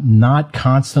not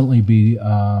constantly be,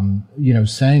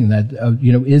 saying that,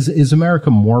 is America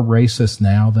more racist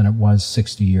now than it was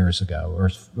 60 years ago or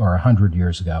 100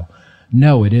 years ago?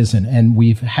 No, it isn't. And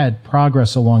we've had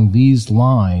progress along these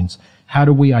lines. How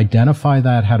do we identify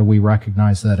that? How do we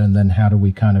recognize that? And then how do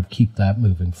we kind of keep that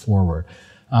moving forward?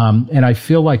 And I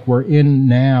feel like we're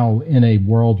now in a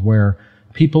world where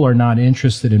people are not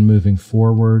interested in moving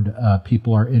forward.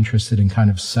 People are interested in kind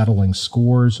of settling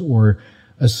scores or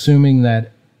assuming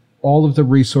that all of the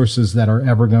resources that are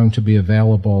ever going to be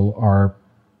available are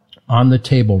on the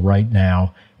table right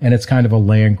now. And it's kind of a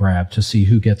land grab to see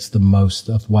who gets the most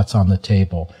of what's on the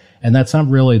table. And that's not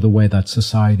really the way that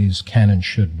societies can and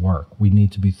should work. We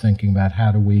need to be thinking about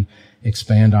how do we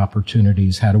expand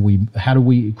opportunities? How do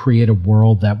we create a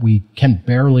world that we can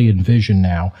barely envision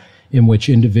now, in which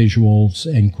individuals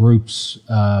and groups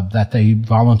that they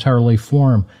voluntarily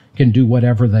form can do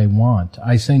whatever they want?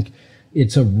 I think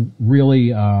it's a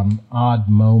really odd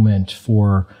moment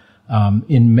for,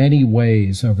 in many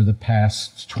ways, over the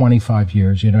past 25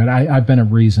 years. And I've been at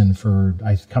Reason for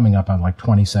coming up on like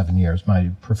 27 years.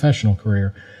 My professional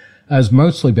career has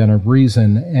mostly been at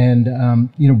Reason. And,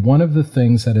 one of the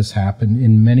things that has happened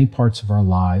in many parts of our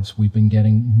lives, we've been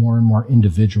getting more and more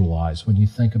individualized. When you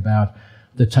think about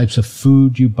the types of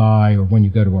food you buy, or when you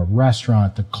go to a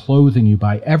restaurant, the clothing you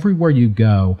buy, everywhere you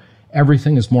go,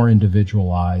 everything is more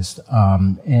individualized.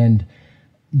 And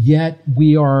yet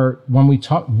when we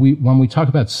talk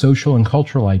about social and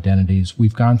cultural identities,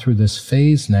 we've gone through this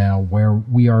phase now where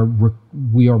we are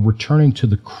returning to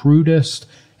the crudest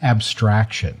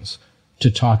abstractions.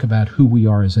 to talk about who we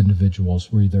are as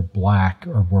individuals. We're either black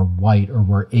or we're white or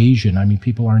we're Asian. I mean,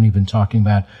 people aren't even talking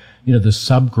about, the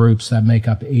subgroups that make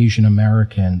up Asian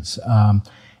Americans.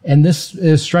 And this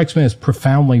strikes me as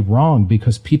profoundly wrong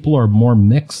because people are more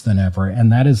mixed than ever.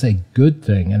 And that is a good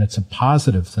thing. And it's a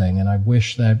positive thing. And I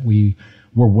wish that we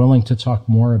were willing to talk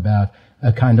more about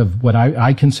a kind of what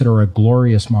I consider a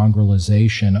glorious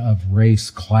mongrelization of race,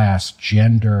 class,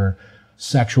 gender,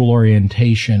 sexual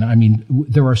orientation. I mean,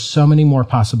 there are so many more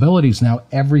possibilities now.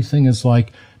 Everything is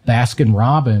like Baskin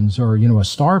Robbins or, a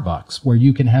Starbucks, where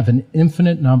you can have an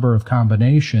infinite number of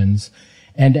combinations.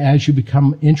 And as you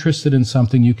become interested in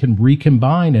something, you can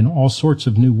recombine in all sorts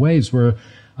of new ways. Where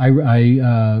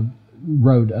I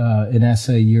wrote an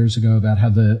essay years ago about how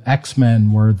the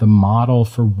X-Men were the model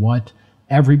for what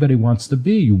everybody wants to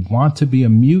be. You want to be a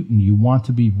mutant. You want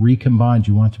to be recombined.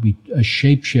 You want to be a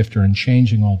shapeshifter and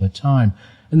changing all the time.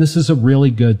 And this is a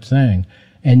really good thing.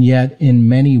 And yet, in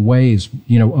many ways,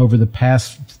 over the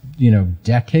past,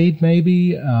 decade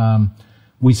maybe,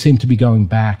 we seem to be going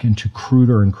back into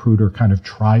cruder and cruder kind of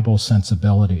tribal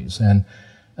sensibilities. And,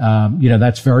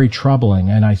 that's very troubling.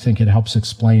 And I think it helps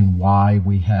explain why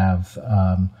we have,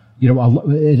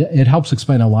 it helps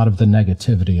explain a lot of the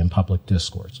negativity in public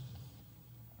discourse.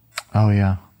 Oh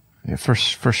yeah, for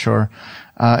sure.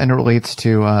 And it relates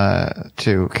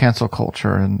to cancel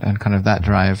culture and kind of that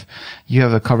drive. You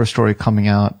have a cover story coming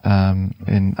out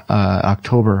in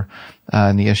October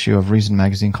in the issue of Reason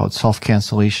magazine called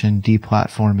Self-Cancellation,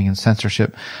 Deplatforming, and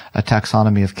Censorship, a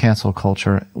Taxonomy of Cancel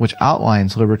Culture, which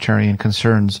outlines libertarian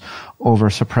concerns over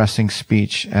suppressing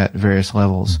speech at various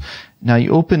levels. Now,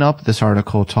 you open up this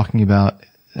article talking about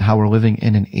how we're living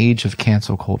in an age of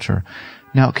cancel culture.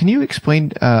 Now, can you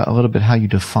explain a little bit how you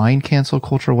define cancel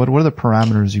culture? What are the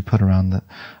parameters you put around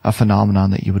a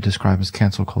phenomenon that you would describe as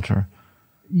cancel culture?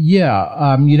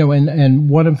 Yeah, and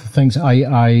one of the things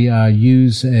I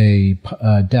use a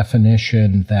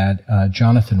definition that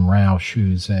Jonathan Rauch,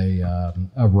 who's a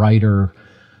writer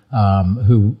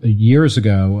who years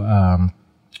ago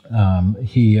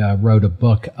he wrote a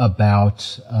book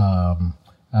about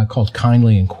called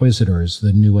Kindly Inquisitors,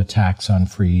 the new attacks on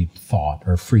free thought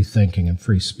or free thinking and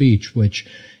free speech, which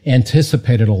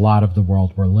anticipated a lot of the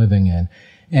world we're living in.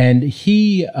 And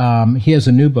he has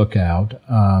a new book out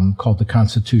called The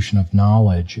Constitution of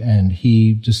Knowledge, and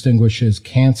he distinguishes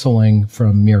canceling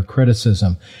from mere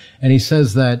criticism. And he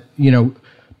says that,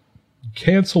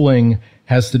 canceling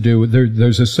has to do with,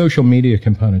 there's a social media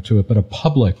component to it, but a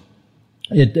public,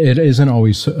 it isn't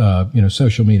always,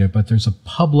 social media, but there's a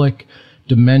public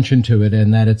dimension to it,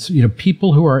 and that it's,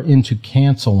 people who are into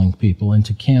canceling people,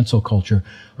 into cancel culture,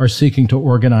 are seeking to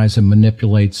organize and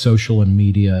manipulate social and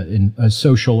media in a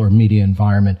social or media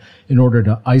environment in order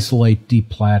to isolate,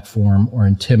 deplatform, or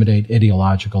intimidate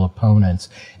ideological opponents.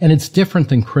 And it's different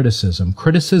than criticism.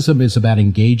 Criticism is about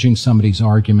engaging somebody's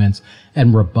arguments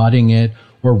and rebutting it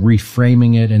or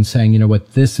reframing it and saying,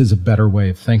 this is a better way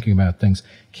of thinking about things.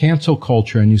 Cancel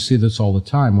culture, and you see this all the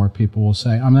time, where people will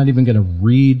say, I'm not even going to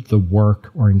read the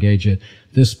work or engage it.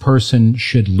 This person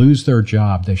should lose their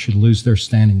job. They should lose their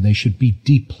standing. They should be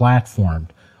deplatformed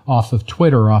off of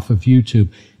Twitter, off of YouTube,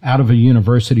 out of a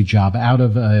university job, out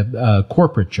of a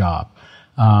corporate job.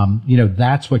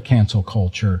 That's what cancel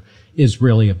culture is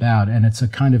really about. And it's a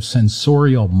kind of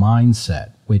sensorial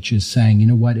mindset, which is saying,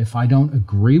 if I don't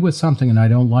agree with something and I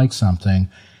don't like something,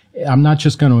 I'm not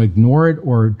just going to ignore it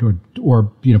or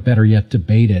better yet,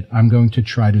 debate it. I'm going to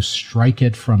try to strike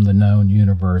it from the known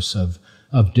universe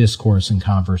of discourse and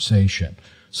conversation.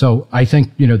 So I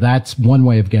think, that's one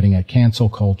way of getting at cancel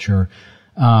culture.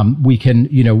 We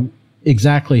can,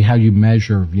 exactly how you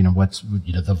measure, what's,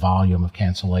 the volume of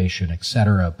cancellation, et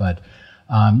cetera. But,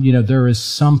 there is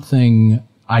something,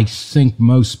 I think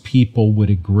most people would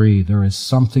agree, there is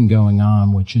something going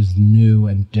on which is new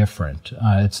and different.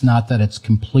 It's not that it's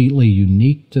completely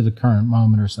unique to the current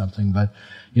moment or something, but,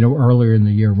 earlier in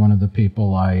the year, one of the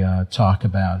people I talk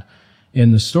about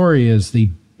in the story is the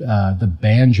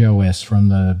banjoist from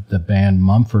the band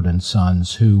Mumford &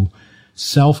 Sons, who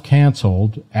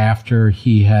self-canceled after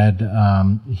he had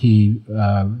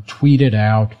tweeted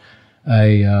out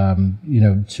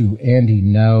to Andy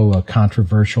No, a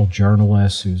controversial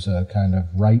journalist who's a kind of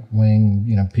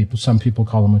right-wing, some people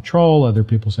call him a troll, other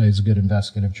people say he's a good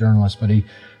investigative journalist, but he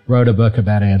wrote a book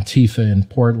about Antifa in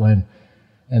Portland,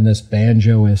 and this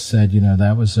banjoist said,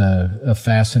 that was a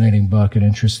fascinating book, an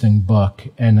interesting book,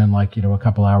 and then a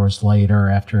couple hours later,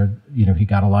 after, he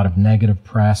got a lot of negative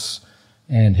press,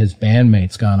 and his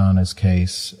bandmates got on his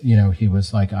case, he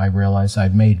was like, I realized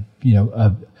I've made,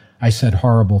 I said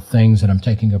horrible things and I'm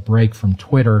taking a break from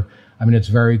Twitter. I mean, it's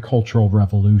very Cultural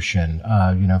Revolution,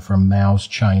 from Mao's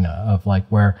China, of like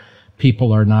where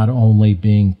people are not only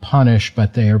being punished,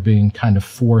 but they are being kind of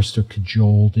forced or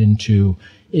cajoled into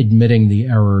admitting the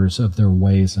errors of their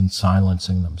ways and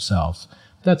silencing themselves.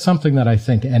 That's something that I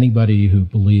think anybody who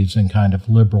believes in kind of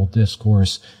liberal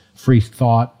discourse, free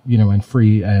thought, and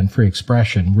free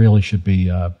expression really should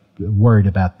be worried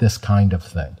about this kind of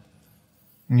thing.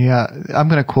 Yeah, I'm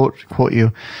going to quote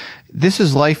you. This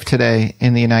is life today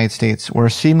in the United States, where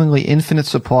a seemingly infinite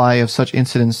supply of such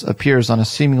incidents appears on a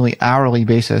seemingly hourly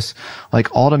basis, like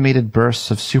automated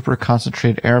bursts of super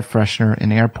concentrated air freshener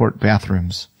in airport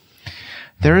bathrooms.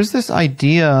 There is this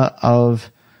idea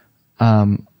of,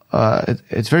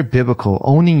 it's very biblical,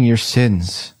 owning your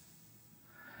sins.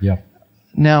 Yeah.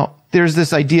 Now, there's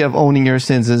this idea of owning your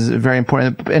sins is very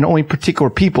important, and only particular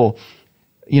people,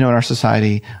 in our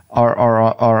society are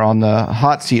on the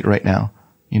hot seat right now,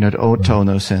 to own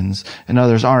those sins, and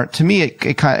others aren't. To me,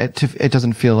 it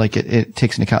doesn't feel like it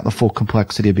takes into account the full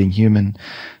complexity of being human.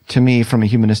 To me, from a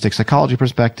humanistic psychology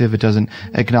perspective, it doesn't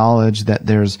acknowledge that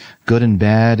there's good and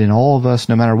bad in all of us,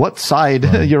 no matter what side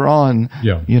you're on.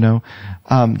 Yeah.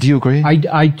 Do you agree?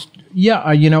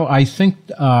 I think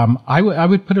I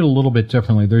would put it a little bit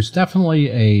differently. There's definitely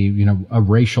a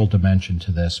racial dimension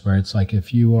to this, where it's like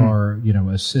if you are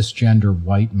a cisgender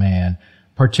white man,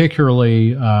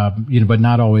 particularly but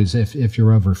not always. If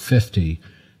you're over 50,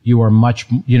 you are much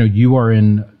you are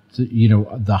in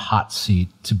the hot seat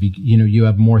to be. You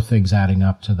have more things adding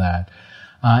up to that.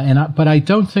 But I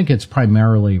don't think it's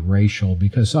primarily racial,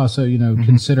 because also,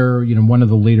 consider, one of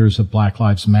the leaders of Black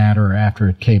Lives Matter, after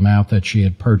it came out that she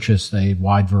had purchased a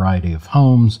wide variety of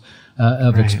homes,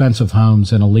 expensive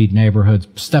homes in elite neighborhoods,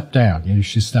 stepped down.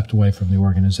 She stepped away from the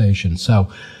organization. So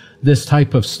this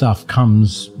type of stuff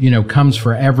comes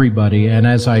for everybody. And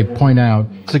as I point out,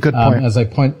 it's a good point.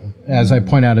 As I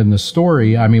point out in the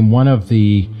story, I mean, one of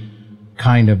the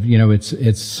kind of,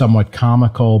 it's somewhat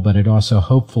comical, but it also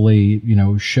hopefully,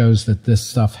 shows that this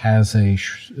stuff has a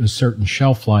certain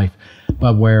shelf life,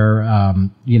 but where, a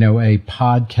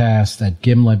podcast at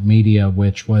Gimlet Media,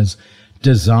 which was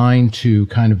designed to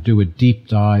kind of do a deep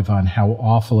dive on how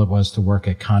awful it was to work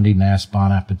at Condé Nast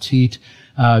Bon Appetit.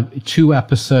 2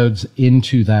 episodes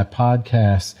into that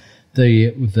podcast,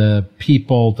 the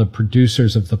people, the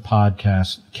producers of the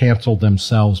podcast canceled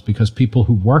themselves because people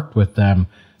who worked with them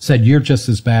said, you're just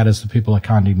as bad as the people at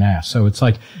Condé Nast. So it's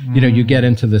like, you get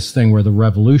into this thing where the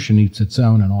revolution eats its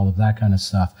own and all of that kind of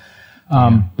stuff.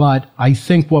 But I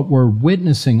think what we're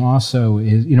witnessing also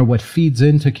is, what feeds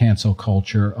into cancel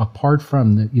culture, apart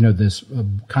from this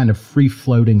kind of free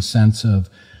floating sense of,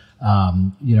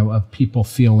 of people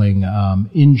feeling,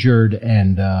 injured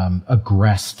and,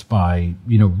 aggressed by,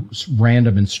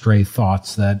 random and stray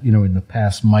thoughts that, in the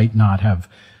past might not have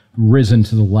risen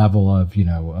to the level of,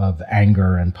 of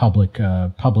anger and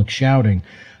public shouting.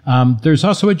 There's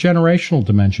also a generational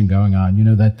dimension going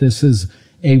on, that this is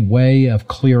a way of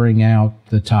clearing out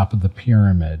the top of the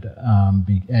pyramid. And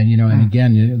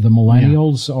again, the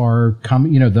millennials are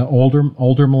coming, the older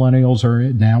millennials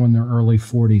are now in their early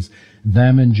 40s.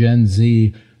 Them and Gen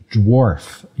Z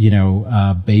dwarf,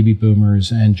 baby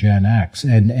boomers and Gen X.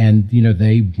 And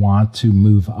they want to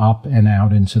move up and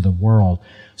out into the world.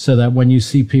 So that when you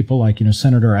see people like,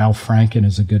 Senator Al Franken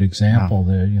is a good example,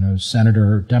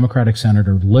 the, Democratic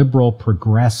senator, liberal,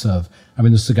 progressive. I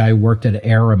mean, this is a guy who worked at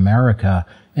Air America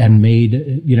and made,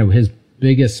 his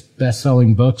biggest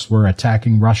best-selling books were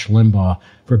attacking Rush Limbaugh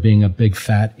for being a big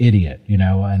fat idiot,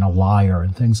 and a liar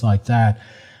and things like that.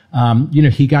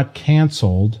 He got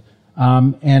canceled.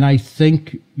 And I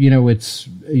think, it's,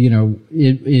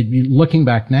 looking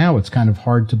back now, it's kind of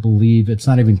hard to believe. It's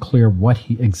not even clear what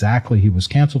exactly he was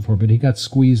canceled for, but he got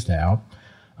squeezed out.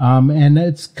 And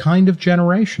it's kind of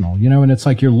generational, and it's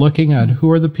like you're looking at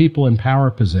who are the people in power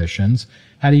positions.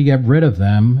 How do you get rid of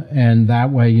them? And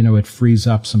that way, it frees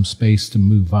up some space to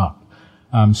move up.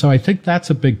 So I think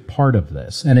that's a big part of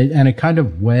this. And it kind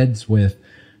of weds with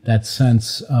that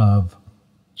sense of,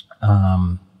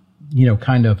 kind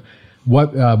of,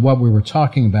 what we were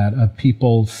talking about, of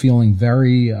people feeling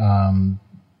very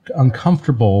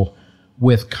uncomfortable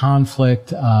with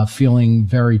conflict, feeling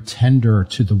very tender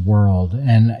to the world.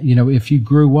 And, if you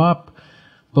grew up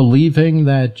believing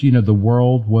that, the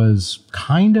world was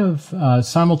kind of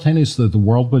simultaneously, the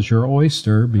world was your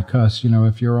oyster, because,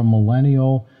 if you're a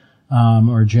millennial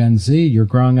or Gen Z, you're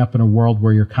growing up in a world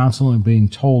where you're constantly being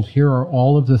told, here are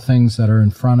all of the things that are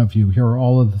in front of you, here are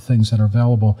all of the things that are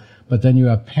available. But then you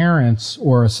have parents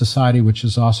or a society which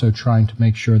is also trying to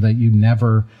make sure that you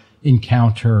never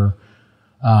encounter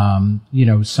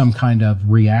some kind of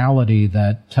reality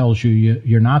that tells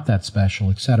you're not that special,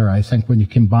 et cetera. I think when you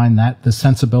combine that, the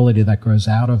sensibility that grows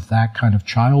out of that kind of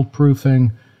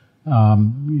child-proofing,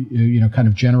 kind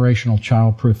of generational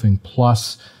child-proofing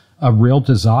plus a real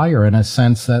desire in a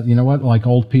sense that, like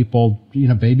old people,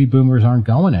 baby boomers aren't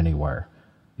going anywhere.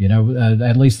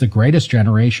 At least the greatest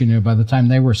generation, by the time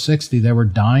they were 60, they were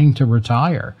dying to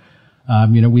retire.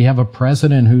 We have a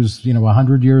president who's,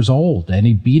 100 years old, and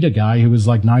he beat a guy who was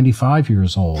like 95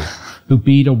 years old, who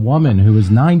beat a woman who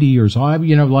was 90 years old.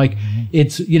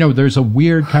 It's, there's a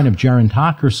weird kind of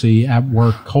gerontocracy at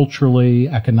work culturally,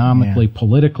 economically,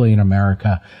 politically in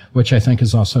America, which I think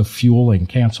is also fueling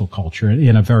cancel culture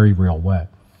in a very real way.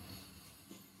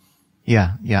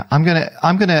 Yeah. I'm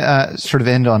gonna sort of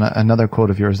end on another quote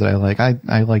of yours that I like.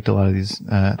 I liked a lot of these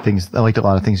things. I liked a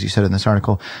lot of things you said in this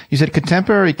article. You said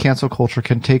contemporary cancel culture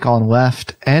can take on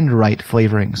left and right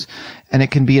flavorings, and it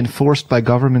can be enforced by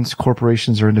governments,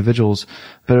 corporations, or individuals.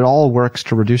 But it all works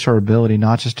to reduce our ability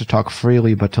not just to talk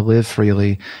freely, but to live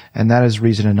freely, and that is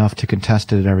reason enough to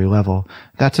contest it at every level.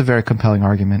 That's a very compelling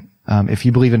argument. If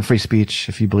you believe in free speech,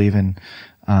 if you believe in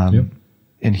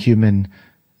human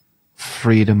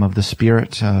freedom of the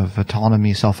spirit, of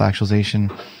autonomy, self-actualization,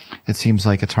 it seems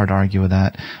like it's hard to argue with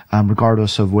that,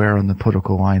 regardless of where on the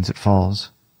political lines it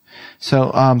falls.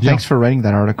 So, thanks for writing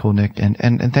that article, Nick,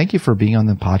 and thank you for being on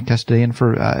the podcast today and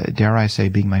for, dare I say,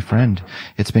 being my friend.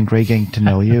 It's been great getting to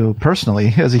know you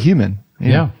personally as a human.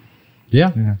 Yeah.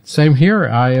 Same here.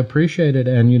 I appreciate it.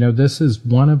 And, this is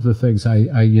one of the things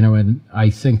and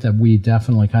I think that we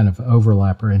definitely kind of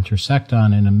overlap or intersect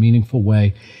on in a meaningful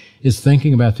way is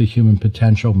thinking about the human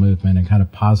potential movement and kind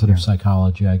of positive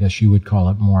psychology, I guess you would call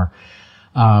it more.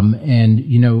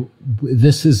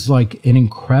 This is like an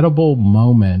incredible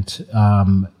moment.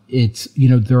 It's,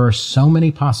 there are so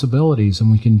many possibilities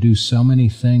and we can do so many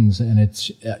things. And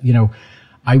it's,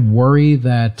 I worry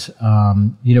that,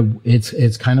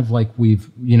 it's kind of like we've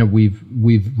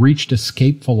reached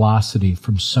escape velocity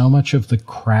from so much of the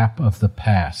crap of the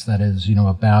past that is,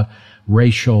 about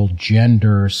racial,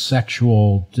 gender,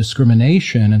 sexual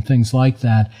discrimination and things like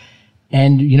that.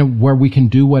 And, where we can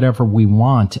do whatever we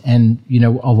want. And,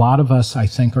 a lot of us, I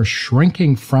think, are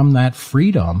shrinking from that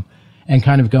freedom and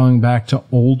kind of going back to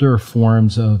older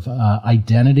forms of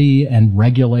identity and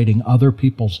regulating other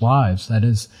people's lives. That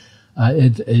is,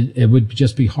 it would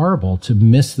just be horrible to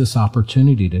miss this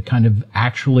opportunity to kind of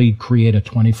actually create a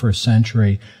 21st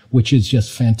century, which is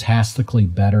just fantastically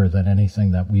better than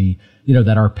anything that we,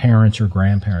 that our parents or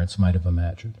grandparents might have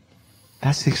imagined.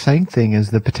 That's the exciting thing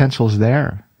is the potential's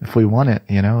there if we want it,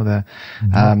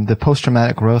 the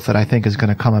post-traumatic growth that I think is going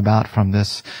to come about from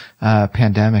this,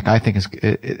 pandemic, I think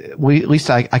at least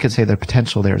I could say the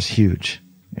potential there is huge.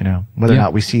 Whether or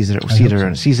not we seize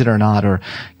it or not, or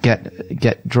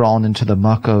get drawn into the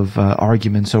muck of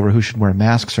arguments over who should wear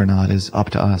masks or not is up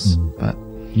to us. But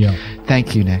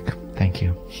thank you, Nick. Thank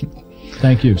you.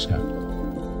 Thank you, Scott.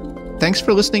 Thanks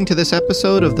for listening to this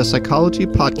episode of The Psychology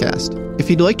Podcast. If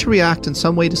you'd like to react in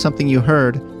some way to something you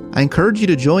heard, I encourage you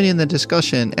to join in the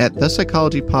discussion at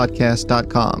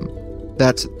thepsychologypodcast.com.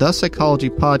 That's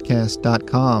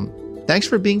thepsychologypodcast.com. Thanks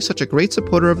for being such a great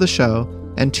supporter of the show,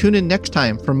 and tune in next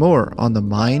time for more on the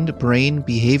mind, brain,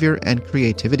 behavior, and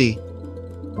creativity.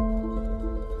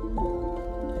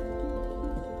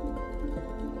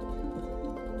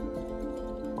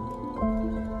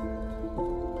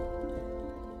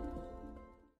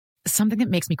 Something that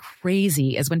makes me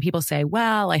crazy is when people say,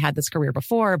 well, I had this career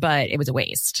before, but it was a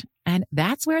waste. And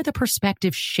that's where the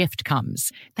perspective shift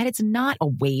comes, that it's not a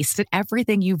waste, that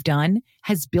everything you've done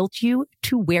has built you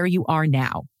to where you are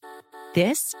now.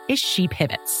 This is She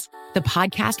Pivots, the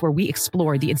podcast where we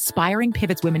explore the inspiring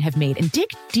pivots women have made and dig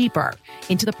deeper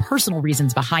into the personal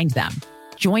reasons behind them.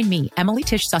 Join me, Emily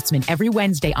Tish Sussman, every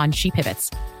Wednesday on She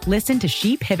Pivots. Listen to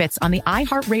She Pivots on the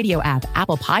iHeartRadio app,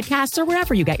 Apple Podcasts, or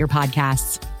wherever you get your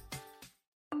podcasts.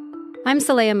 I'm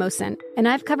Saleha Mohsen, and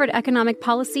I've covered economic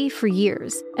policy for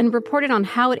years and reported on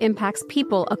how it impacts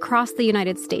people across the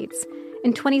United States.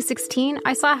 In 2016,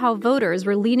 I saw how voters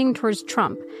were leaning towards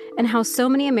Trump and how so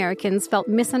many Americans felt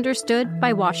misunderstood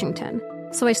by Washington.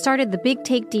 So I started The Big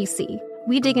Take DC.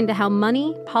 We dig into how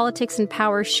money, politics, and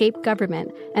power shape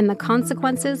government and the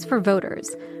consequences for voters.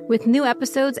 With new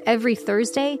episodes every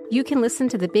Thursday, you can listen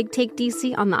to The Big Take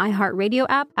DC on the iHeartRadio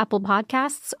app, Apple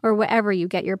Podcasts, or wherever you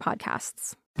get your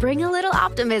podcasts. Bring a little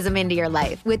optimism into your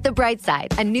life with The Bright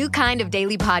Side, a new kind of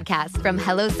daily podcast from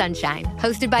Hello Sunshine,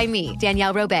 hosted by me,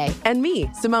 Danielle Robay. And me,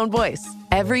 Simone Boyce.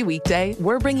 Every weekday,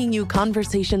 we're bringing you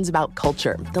conversations about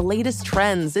culture, the latest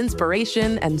trends,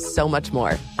 inspiration, and so much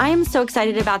more. I am so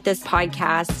excited about this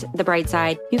podcast, The Bright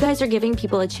Side. You guys are giving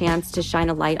people a chance to shine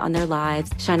a light on their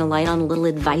lives, shine a light on a little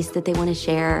advice that they want to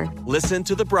share. Listen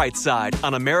to The Bright Side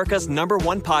on America's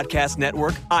 #1 podcast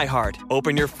network, iHeart.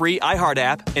 Open your free iHeart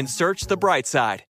app and search The Bright Side.